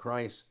reference to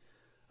Christ's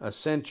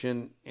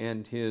ascension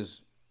and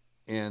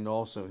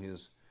also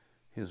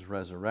his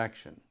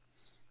resurrection.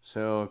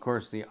 So, of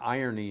course, the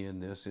irony in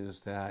this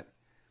is that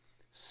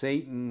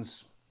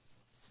Satan's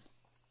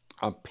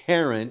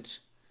apparent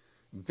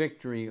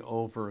victory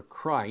over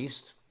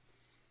Christ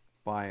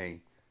by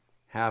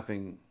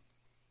having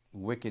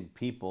wicked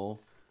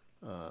people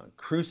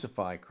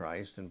crucify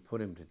Christ and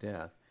put him to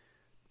death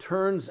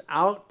turns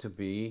out to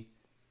be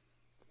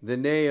the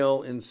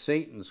nail in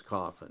Satan's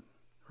coffin,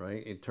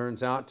 right? It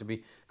turns out to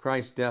be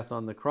Christ's death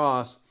on the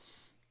cross.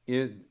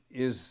 It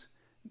is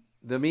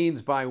the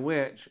means by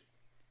which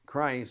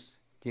Christ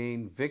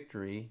gained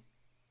victory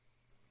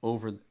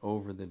over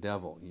the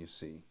devil, you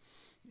see,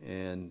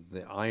 and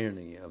the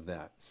irony of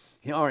that.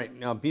 All right,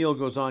 now Beale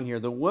goes on here.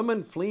 The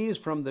woman flees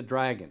from the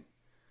dragon.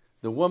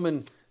 The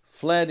woman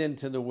fled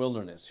into the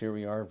wilderness. Here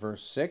we are,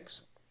 verse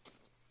 6.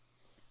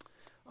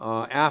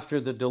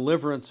 After the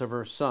deliverance of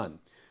her son.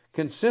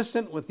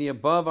 Consistent with the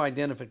above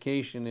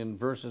identification in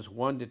verses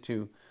 1 to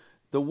 2,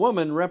 the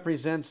woman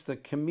represents the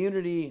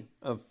community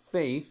of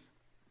faith.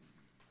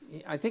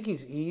 I think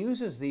he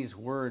uses these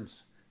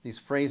words, these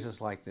phrases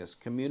like this,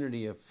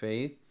 community of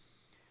faith,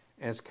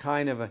 as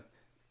kind of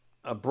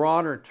a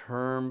broader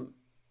term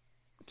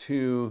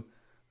to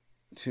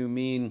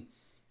mean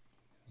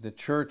the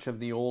church of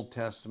the Old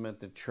Testament,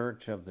 the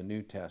church of the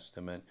New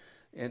Testament,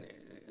 and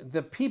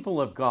the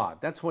people of God.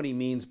 That's what he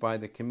means by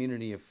the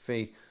community of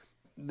faith.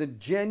 The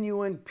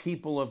genuine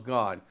people of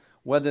God,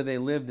 whether they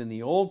lived in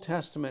the Old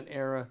Testament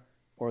era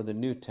or the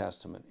New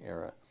Testament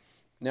era.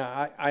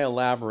 Now, I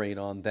elaborate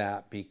on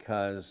that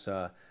because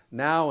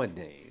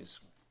nowadays,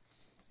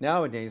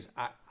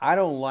 I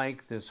don't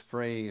like this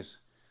phrase,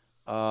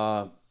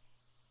 the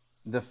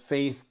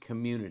faith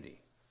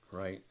community,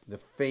 right? The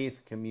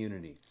faith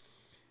community.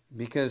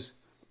 Because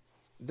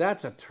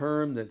that's a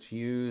term that's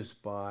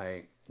used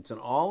by, it's an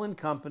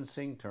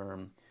all-encompassing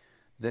term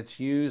that's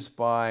used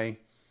by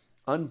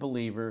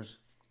unbelievers,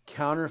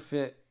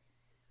 counterfeit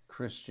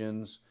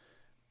Christians,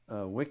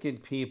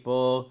 wicked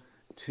people,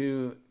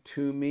 to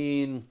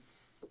mean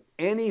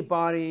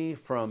anybody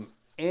from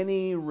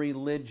any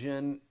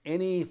religion,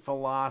 any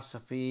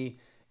philosophy,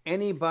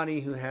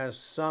 anybody who has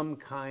some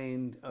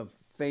kind of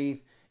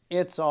faith.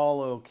 It's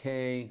all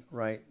okay,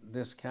 right?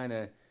 This kind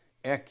of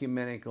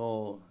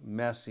ecumenical,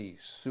 messy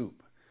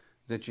soup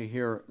that you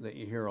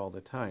hear all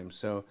the time.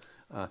 So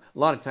a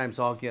lot of times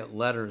I'll get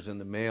letters in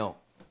the mail,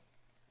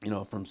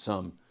 from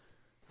some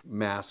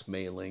mass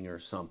mailing or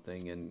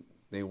something, and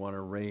they want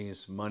to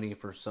raise money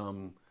for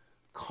some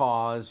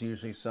cause,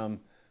 usually some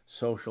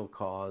social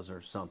cause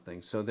or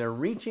something. So they're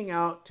reaching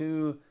out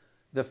to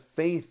the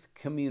faith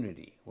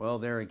community. Well,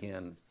 there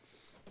again,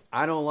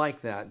 I don't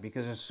like that,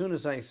 because as soon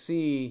as I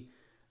see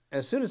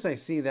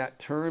that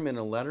term in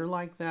a letter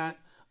like that,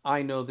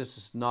 I know this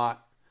is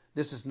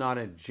not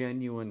a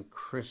genuine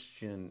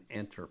Christian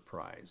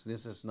enterprise.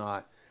 This is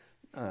not.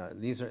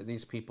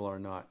 These people are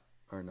not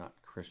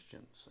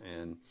Christians,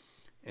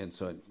 and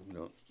so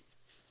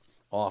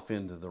off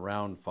into the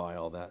round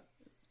file that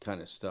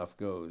kind of stuff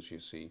goes. You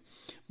see,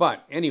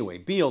 but anyway,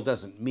 Beale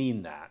doesn't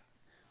mean that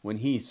when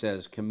he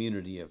says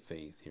community of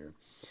faith here.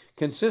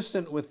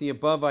 Consistent with the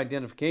above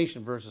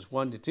identification, verses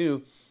 1 to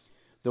 2,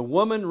 the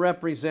woman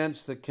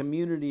represents the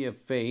community of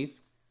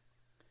faith,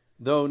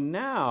 though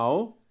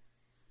now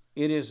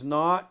it is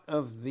not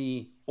of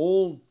the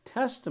Old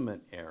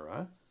Testament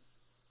era,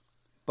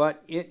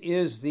 but it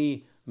is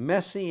the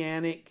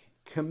messianic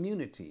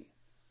community,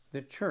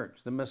 the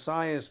church, the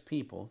Messiah's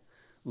people,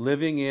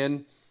 living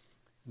in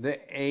the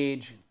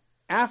age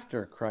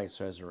after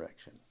Christ's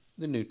resurrection,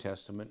 the New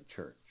Testament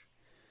church.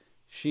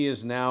 She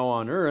is now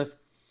on earth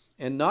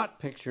and not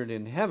pictured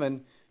in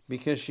heaven,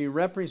 because she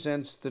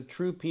represents the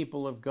true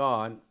people of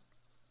God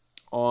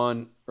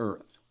on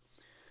earth.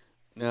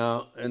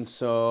 Now, and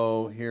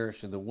so here,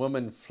 the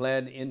woman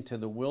fled into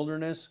the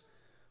wilderness,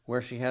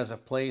 where she has a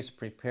place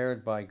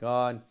prepared by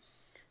God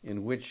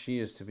in which she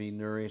is to be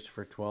nourished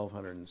for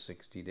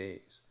 1,260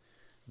 days.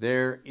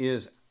 There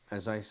is,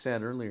 as I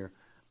said earlier,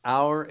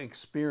 our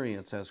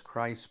experience as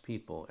Christ's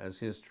people, as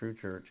his true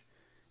church,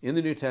 in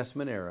the New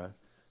Testament era.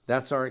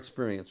 That's our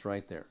experience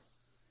right there.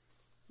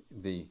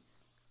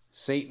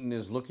 Satan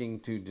is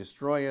looking to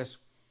destroy us.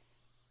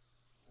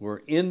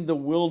 We're in the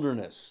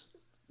wilderness,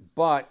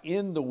 but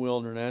in the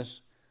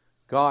wilderness,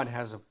 God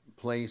has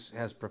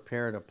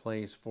prepared a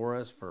place for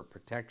us for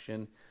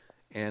protection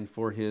and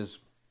for his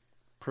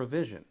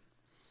provision,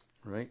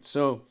 right?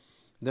 So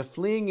the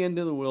fleeing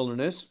into the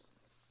wilderness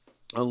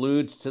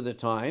alludes to the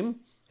time.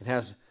 It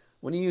has,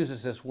 when he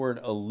uses this word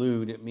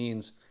allude, it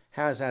means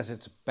has as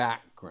its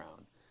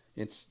background.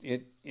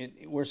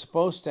 We're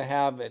supposed to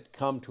have it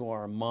come to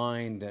our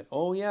mind that,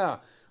 oh yeah,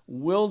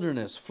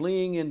 wilderness,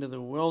 fleeing into the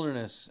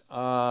wilderness,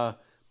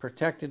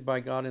 protected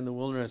by God in the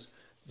wilderness,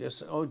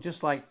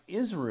 just like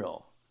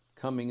Israel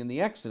coming in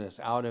the Exodus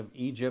out of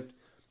Egypt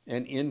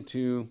and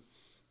into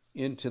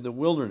the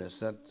wilderness.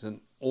 That's an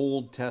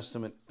Old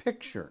Testament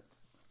picture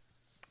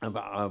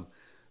of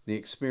the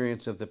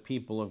experience of the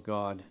people of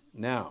God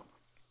now.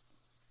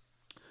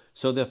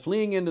 So the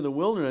fleeing into the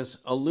wilderness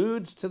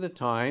alludes to the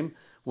time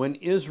when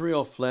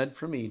Israel fled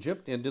from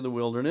Egypt into the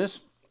wilderness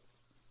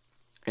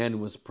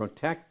and was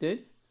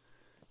protected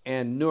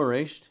and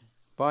nourished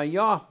by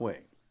Yahweh.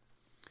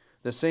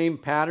 The same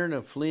pattern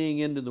of fleeing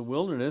into the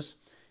wilderness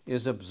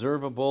is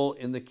observable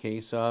in the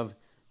case of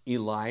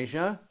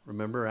Elijah.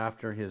 Remember,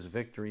 after his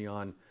victory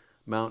on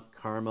Mount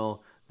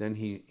Carmel, then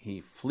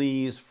he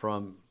flees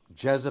from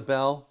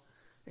Jezebel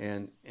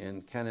and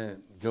kind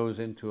of goes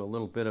into a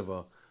little bit of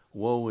a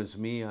woe is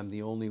me, I'm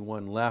the only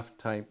one left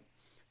type.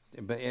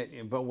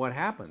 But what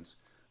happens?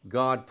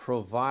 God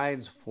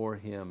provides for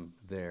him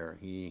there.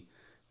 He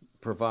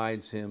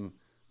provides him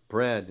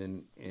bread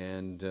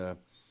and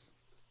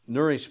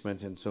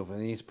nourishment and so forth.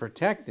 And he's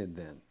protected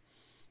then.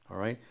 All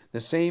right.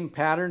 The same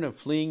pattern of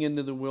fleeing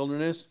into the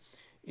wilderness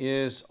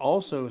is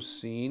also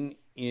seen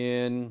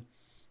in,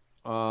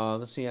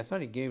 let's see, I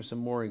thought he gave some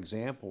more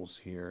examples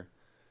here.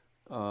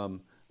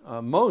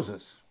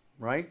 Moses,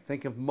 right?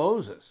 Think of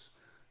Moses.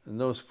 In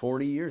those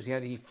 40 years,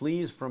 he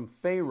flees from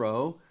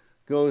Pharaoh,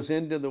 goes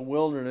into the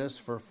wilderness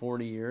for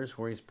 40 years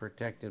where he's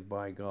protected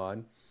by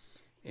God.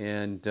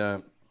 And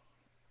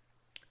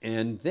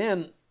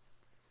then,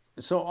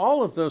 so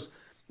all of those,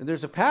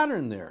 there's a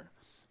pattern there.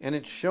 And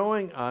it's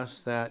showing us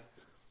that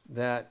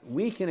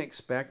we can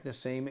expect the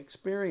same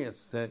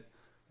experience, that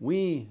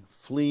we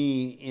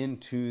flee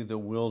into the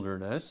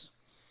wilderness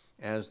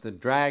as the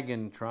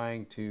dragon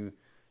trying to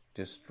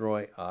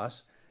destroy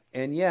us.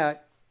 And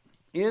yet,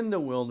 in the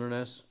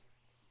wilderness,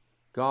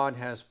 God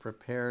has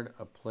prepared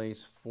a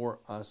place for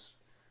us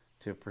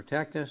to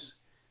protect us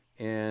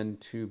and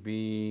to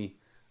be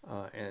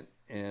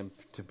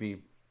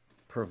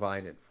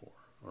provided for.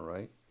 All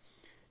right.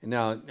 And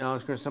now,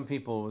 of course, some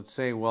people would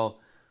say, well,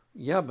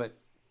 yeah, but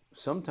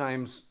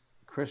sometimes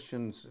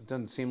Christians, it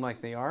doesn't seem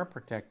like they are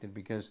protected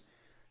because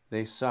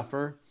they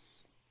suffer,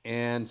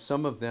 and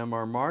some of them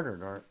are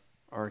martyred,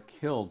 are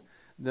killed.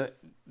 The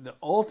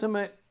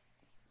ultimate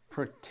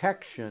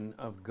protection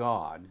of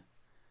God,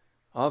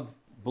 of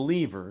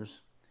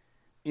believers,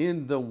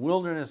 in the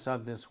wilderness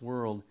of this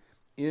world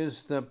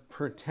is the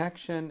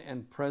protection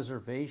and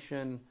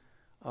preservation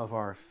of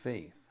our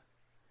faith.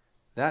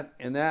 And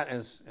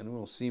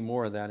we'll see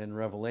more of that in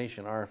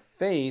Revelation, our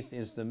faith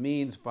is the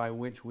means by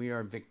which we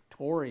are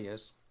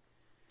victorious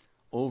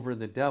over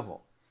the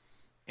devil.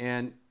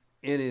 And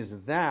it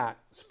is that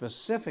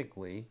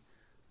specifically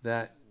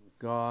that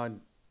God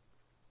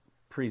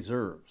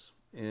preserves.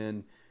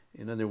 And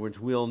in other words,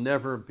 we'll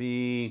never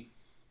be,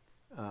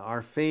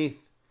 our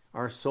faith,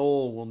 our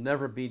soul will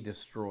never be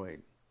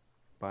destroyed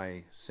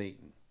by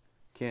Satan.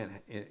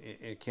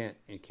 It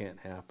can't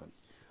happen.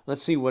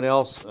 Let's see what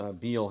else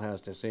Beale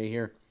has to say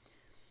here.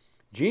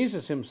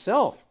 Jesus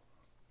himself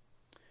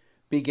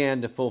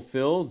began to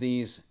fulfill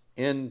these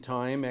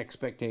end-time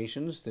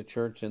expectations, the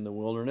church in the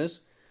wilderness,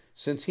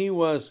 since he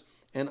was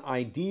an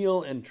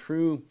ideal and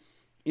true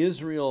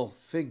Israel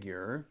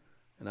figure.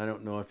 And I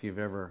don't know if you've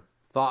ever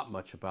thought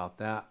much about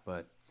that,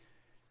 but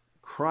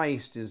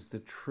Christ is the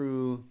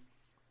true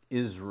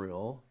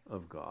Israel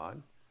of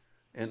God,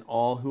 and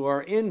all who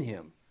are in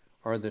him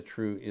are the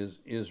true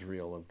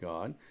Israel of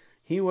God.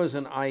 He was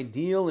an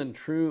ideal and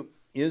true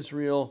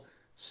Israel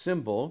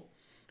symbol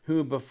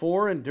who,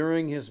 before and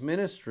during his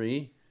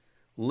ministry,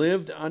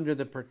 lived under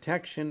the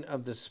protection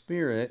of the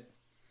Spirit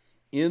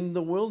in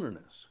the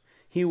wilderness.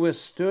 He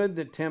withstood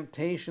the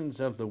temptations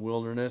of the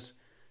wilderness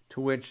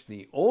to which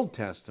the Old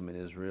Testament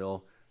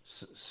Israel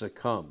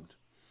succumbed.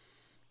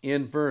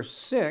 In verse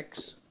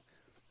 6,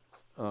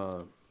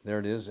 there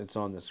it is, it's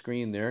on the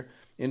screen there.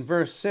 In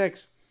verse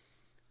 6,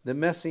 the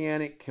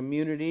Messianic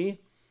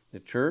community, the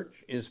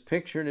church, is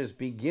pictured as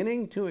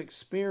beginning to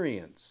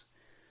experience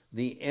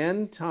the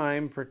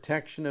end-time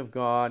protection of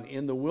God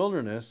in the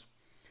wilderness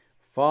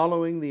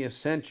following the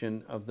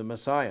ascension of the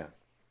Messiah.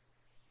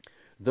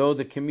 Though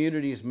the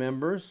community's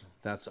members,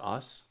 that's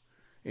us,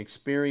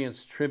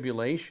 experience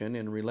tribulation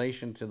in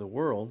relation to the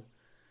world,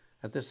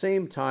 at the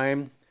same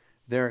time,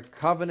 their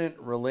covenant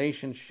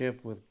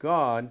relationship with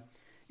God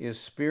is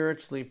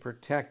spiritually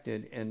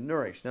protected and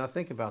nourished. Now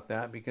think about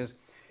that, because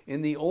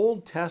in the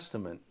Old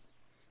Testament,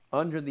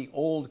 under the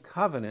Old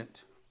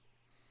Covenant,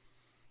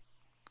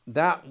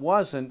 that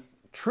wasn't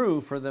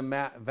true for the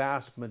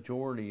vast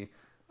majority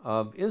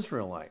of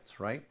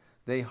Israelites, right?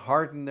 They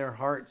hardened their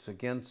hearts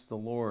against the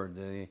Lord.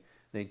 They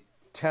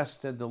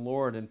tested the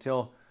Lord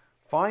until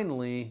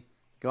finally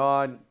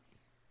God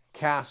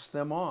cast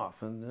them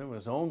off. And there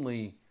was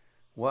only,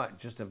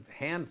 just a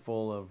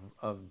handful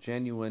of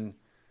genuine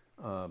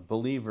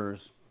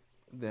believers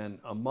then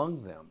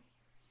among them.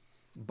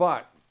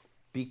 But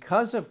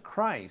because of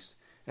Christ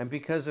and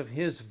because of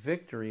his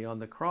victory on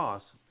the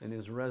cross and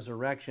his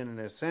resurrection and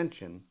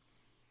ascension,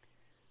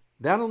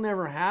 that'll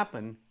never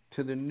happen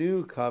to the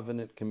new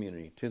covenant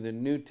community, to the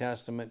New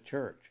Testament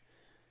church.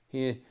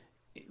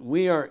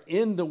 We are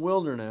in the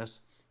wilderness,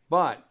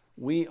 but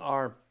we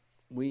are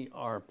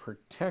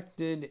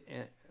protected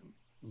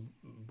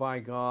by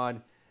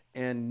God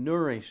and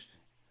nourished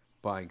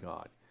by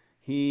God.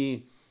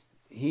 He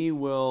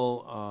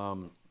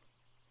will,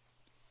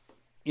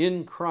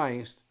 in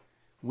Christ,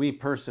 we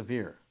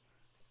persevere.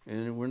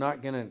 And we're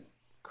not going to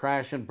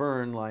crash and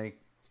burn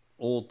like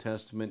Old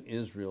Testament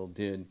Israel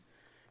did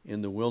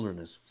in the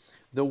wilderness.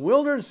 The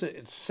wilderness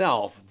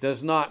itself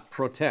does not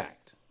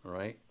protect, all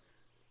right?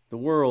 The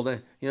world,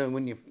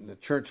 when the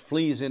church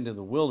flees into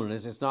the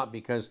wilderness, it's not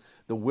because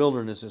the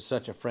wilderness is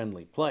such a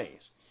friendly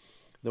place.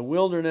 The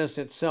wilderness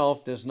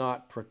itself does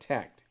not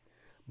protect,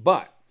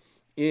 but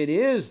it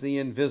is the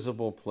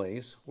invisible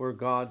place where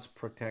God's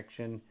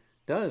protection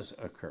does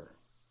occur.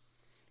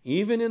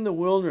 Even in the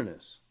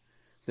wilderness,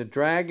 the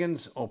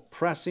dragon's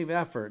oppressive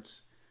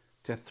efforts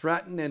to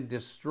threaten and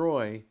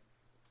destroy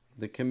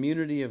the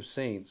community of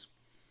saints,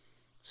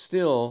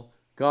 still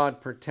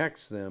God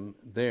protects them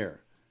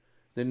there.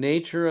 The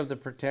nature of the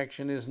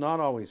protection is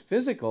not always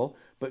physical,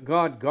 but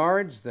God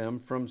guards them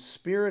from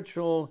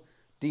spiritual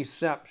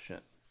deception.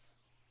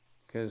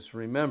 Because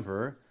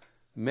remember,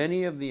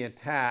 many of the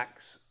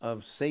attacks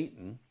of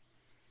Satan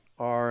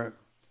are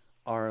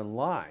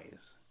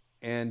lies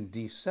and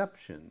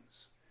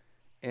deceptions.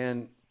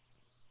 And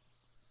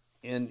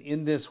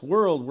in this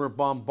world, we're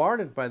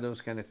bombarded by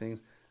those kind of things,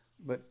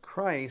 but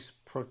Christ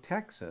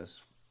protects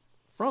us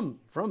from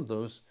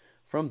those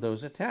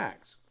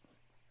attacks.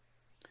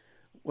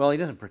 Well, he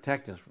doesn't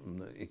protect us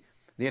from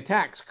the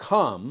attacks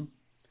come,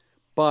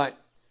 but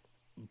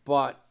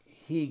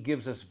he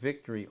gives us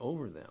victory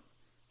over them.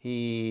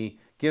 He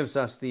gives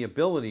us the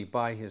ability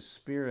by his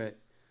Spirit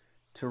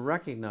to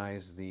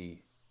recognize the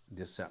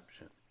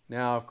deception.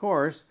 Now, of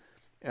course,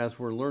 as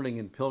we're learning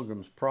in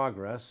Pilgrim's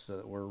Progress,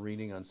 that we're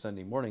reading on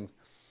Sunday mornings,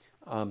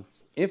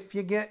 if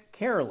you get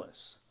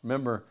careless,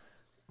 remember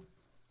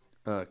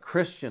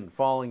Christian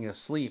falling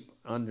asleep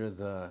under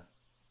the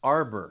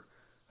arbor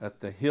at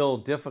the hill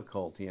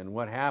difficulty, and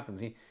what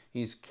happens?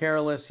 He's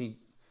careless.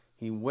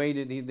 He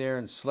waited there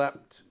and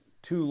slept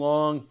too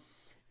long,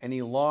 and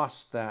he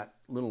lost that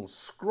little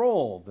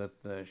scroll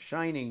that the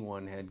Shining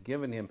One had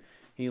given him.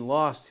 He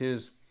lost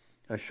his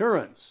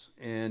assurance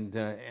and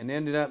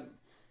ended up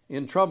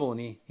in trouble,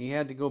 and he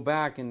had to go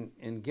back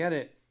and get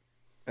it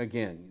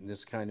again,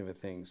 this kind of a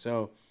thing.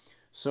 So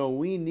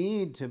we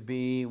need to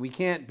be, we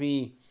can't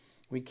be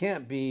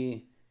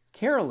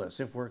careless.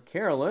 If we're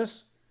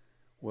careless,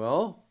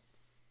 well,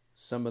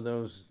 some of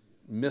those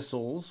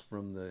missiles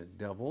from the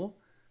devil,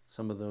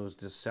 some of those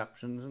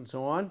deceptions and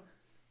so on,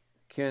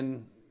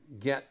 can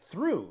get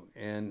through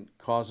and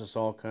cause us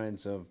all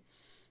kinds of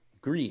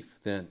grief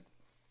then.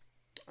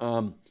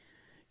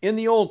 In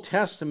the Old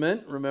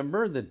Testament,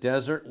 remember, the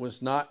desert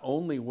was not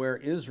only where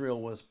Israel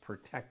was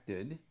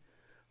protected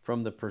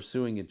from the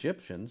pursuing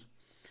Egyptians,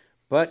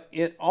 but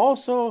it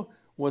also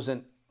was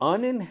an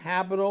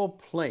uninhabitable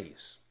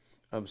place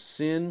of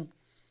sin,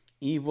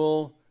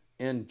 evil,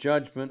 and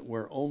judgment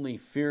where only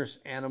fierce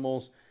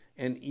animals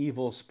and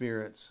evil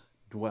spirits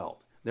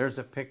dwelt. There's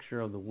a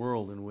picture of the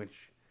world in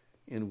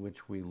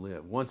which we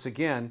live. Once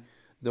again,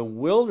 the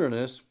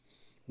wilderness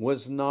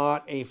was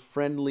not a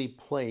friendly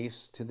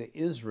place to the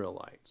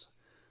Israelites,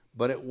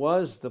 but it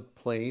was the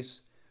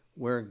place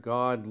where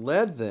God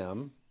led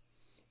them,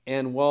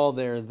 and while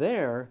they're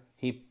there,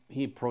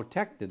 he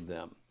protected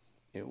them.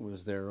 It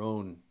was their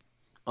own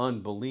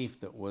unbelief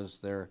that was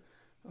their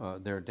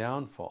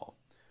downfall.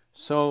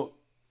 So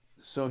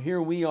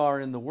here we are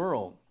in the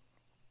world.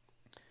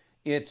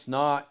 It's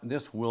not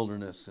this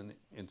wilderness, and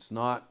it's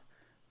not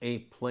a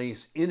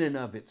place in and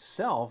of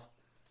itself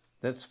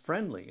that's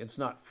friendly. It's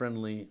not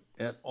friendly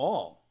at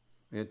all.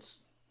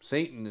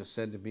 Satan is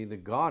said to be the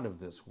god of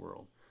this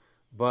world.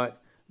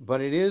 But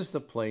it is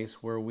the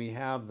place where we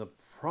have the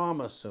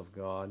promise of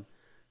God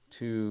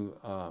to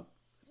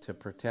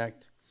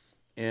protect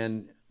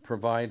and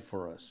provide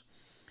for us.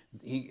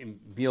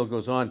 Beale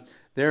goes on,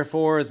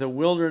 therefore the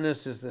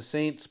wilderness is the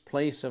saint's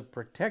place of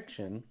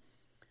protection,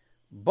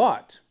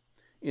 but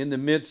in the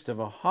midst of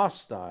a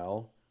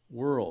hostile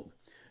world.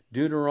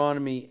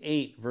 Deuteronomy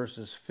 8,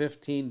 verses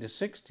 15 to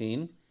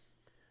 16,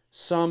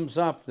 sums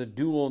up the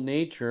dual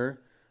nature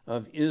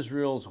of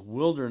Israel's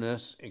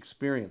wilderness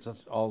experience.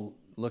 I'll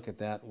look at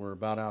that. We're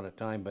about out of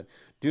time. But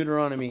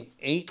Deuteronomy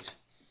 8,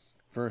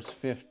 verse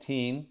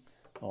 15,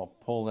 I'll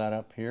pull that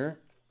up here.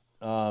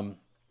 If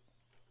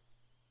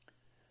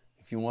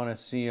you want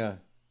to see a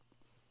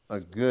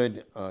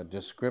good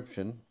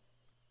description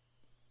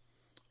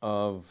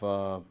of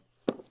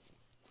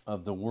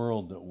the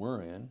world that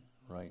we're in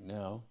right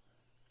now,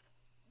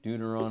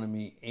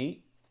 Deuteronomy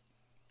 8.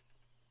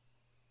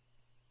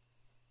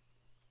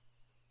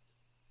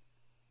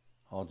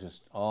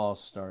 I'll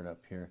start up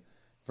here.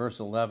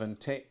 Verse 11,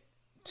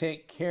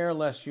 take care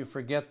lest you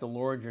forget the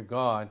Lord your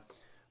God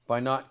by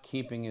not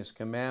keeping his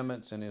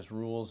commandments and his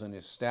rules and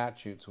his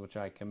statutes, which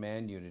I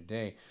command you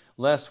today,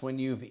 lest when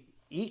you've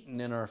eaten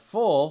and are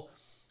full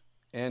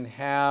and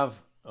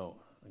have, I'm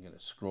going to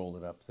scroll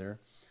it up there,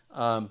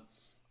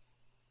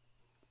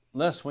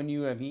 lest when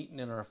you have eaten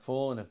and are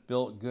full and have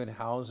built good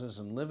houses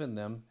and live in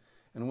them,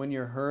 and when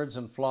your herds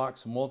and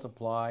flocks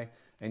multiply,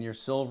 and your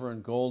silver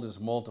and gold is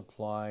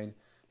multiplied,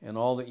 and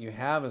all that you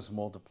have is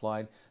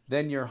multiplied,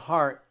 then your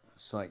heart,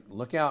 it's like,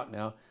 look out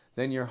now,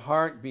 then your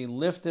heart be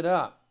lifted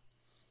up,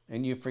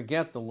 and you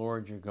forget the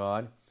Lord your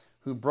God,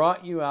 who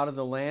brought you out of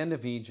the land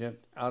of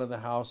Egypt, out of the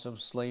house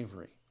of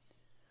slavery.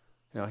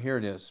 Now here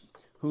it is.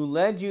 Who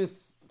led you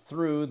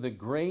through the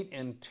great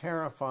and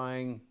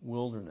terrifying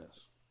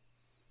wilderness,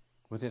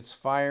 with its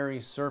fiery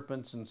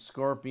serpents and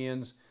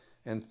scorpions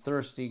and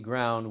thirsty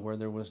ground where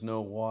there was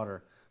no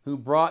water, who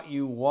brought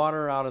you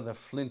water out of the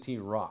flinty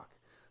rock,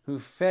 who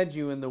fed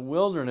you in the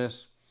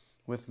wilderness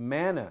with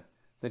manna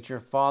that your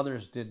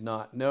fathers did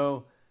not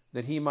know,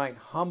 that he might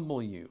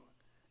humble you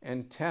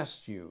and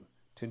test you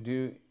to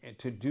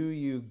do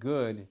you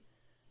good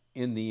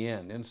in the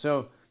end. And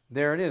so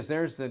there it is.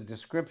 There's the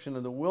description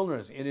of the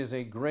wilderness. It is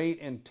a great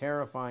and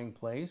terrifying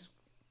place.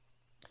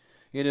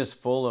 It is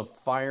full of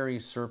fiery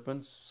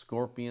serpents,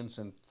 scorpions,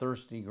 and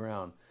thirsty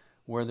ground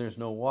where there's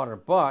no water.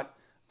 But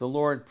the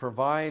Lord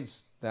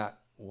provides that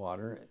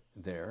water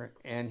there,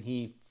 and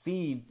he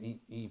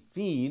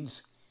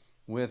feeds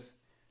with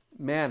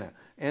manna.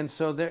 And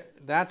so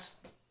that's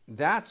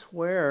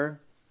where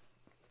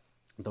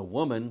the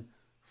woman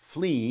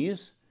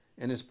flees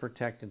and is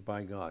protected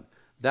by God.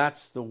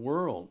 That's the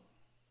world.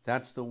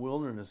 That's the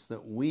wilderness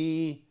that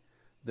we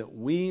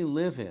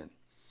live in.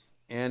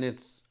 And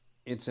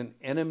it's an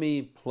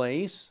enemy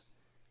place,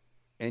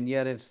 and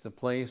yet it's the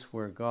place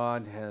where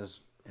God has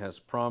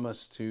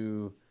promised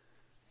to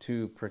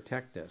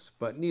protect us.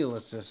 But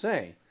needless to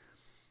say,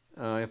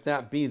 if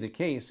that be the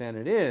case, and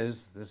it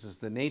is, this is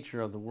the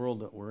nature of the world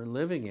that we're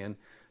living in,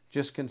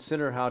 just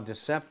consider how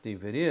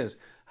deceptive it is,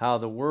 how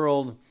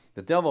the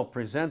devil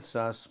presents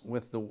us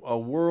with a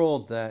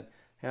world that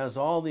has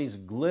all these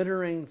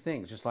glittering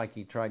things, just like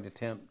he tried to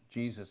tempt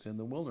Jesus in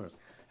the wilderness,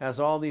 has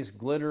all these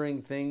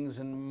glittering things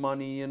and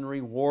money and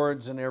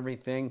rewards and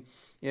everything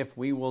if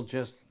we will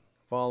just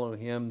follow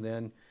him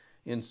then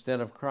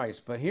instead of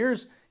Christ. But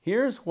here's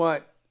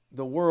what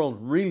the world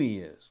really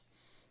is.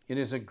 It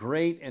is a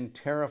great and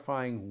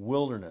terrifying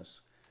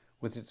wilderness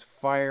with its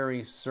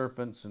fiery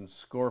serpents and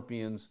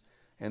scorpions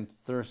and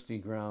thirsty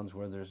grounds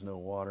where there's no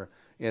water.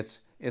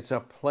 It's a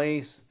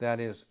place that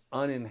is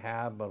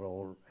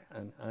uninhabitable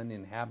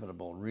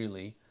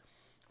really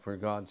for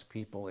God's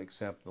people,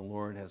 except the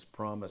Lord has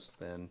promised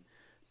then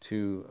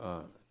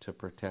to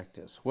protect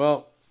us.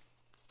 Well,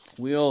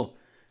 we'll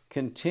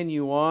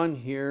continue on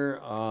here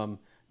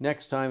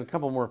next time. A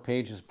couple more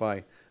pages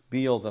by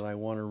Beale that I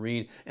want to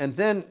read, and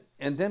then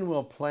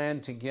we'll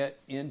plan to get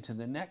into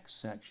the next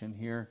section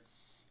here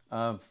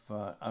of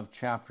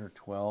chapter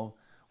 12,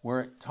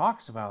 where it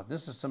talks about,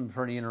 this is some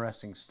pretty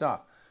interesting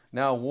stuff.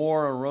 Now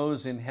war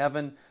arose in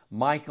heaven,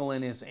 Michael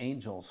and his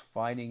angels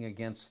fighting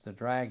against the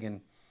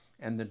dragon,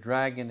 and the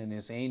dragon and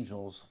his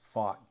angels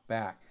fought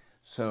back.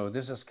 So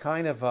this is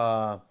kind of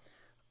a,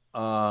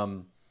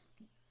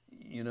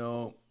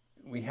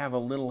 we have a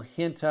little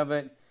hint of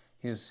it.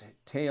 His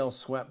tail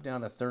swept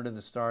down a third of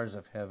the stars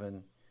of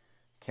heaven,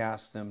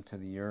 cast them to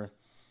the earth,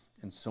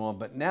 and so on.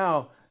 But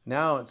now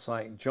it's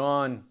like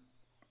John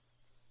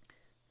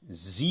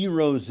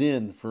zeroes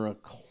in for a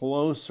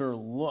closer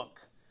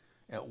look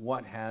at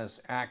what has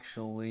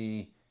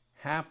actually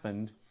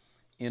happened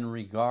in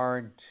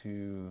regard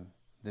to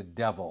the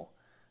devil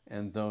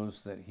and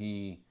those that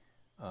he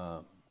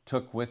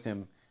took with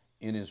him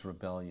in his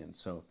rebellion.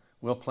 So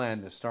we'll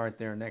plan to start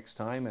there next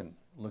time and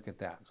look at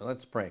that. So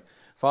let's pray.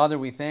 Father,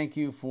 we thank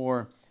you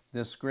for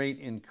this great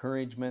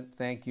encouragement.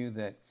 Thank you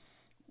that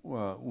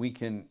we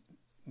can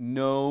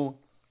know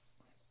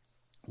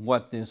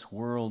what this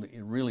world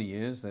really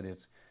is, that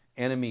it's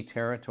enemy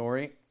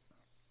territory.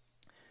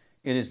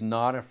 It is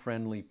not a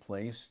friendly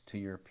place to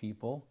your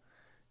people,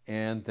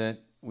 and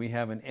that we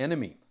have an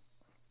enemy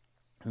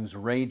who's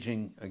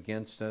raging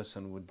against us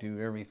and would do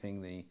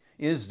everything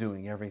is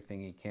doing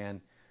everything he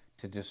can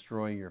to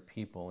destroy your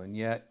people. And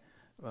yet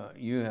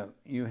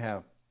you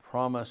have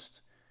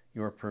promised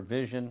your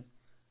provision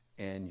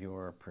and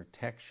your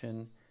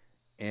protection,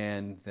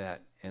 and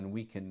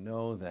we can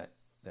know that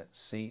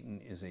Satan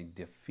is a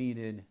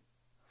defeated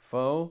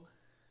foe,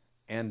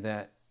 and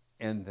that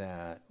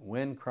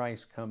when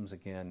Christ comes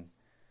again,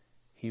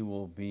 he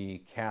will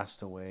be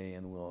cast away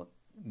and we'll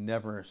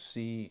never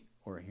see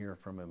or hear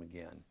from him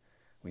again.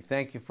 We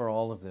thank you for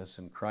all of this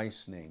in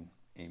Christ's name.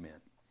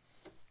 Amen.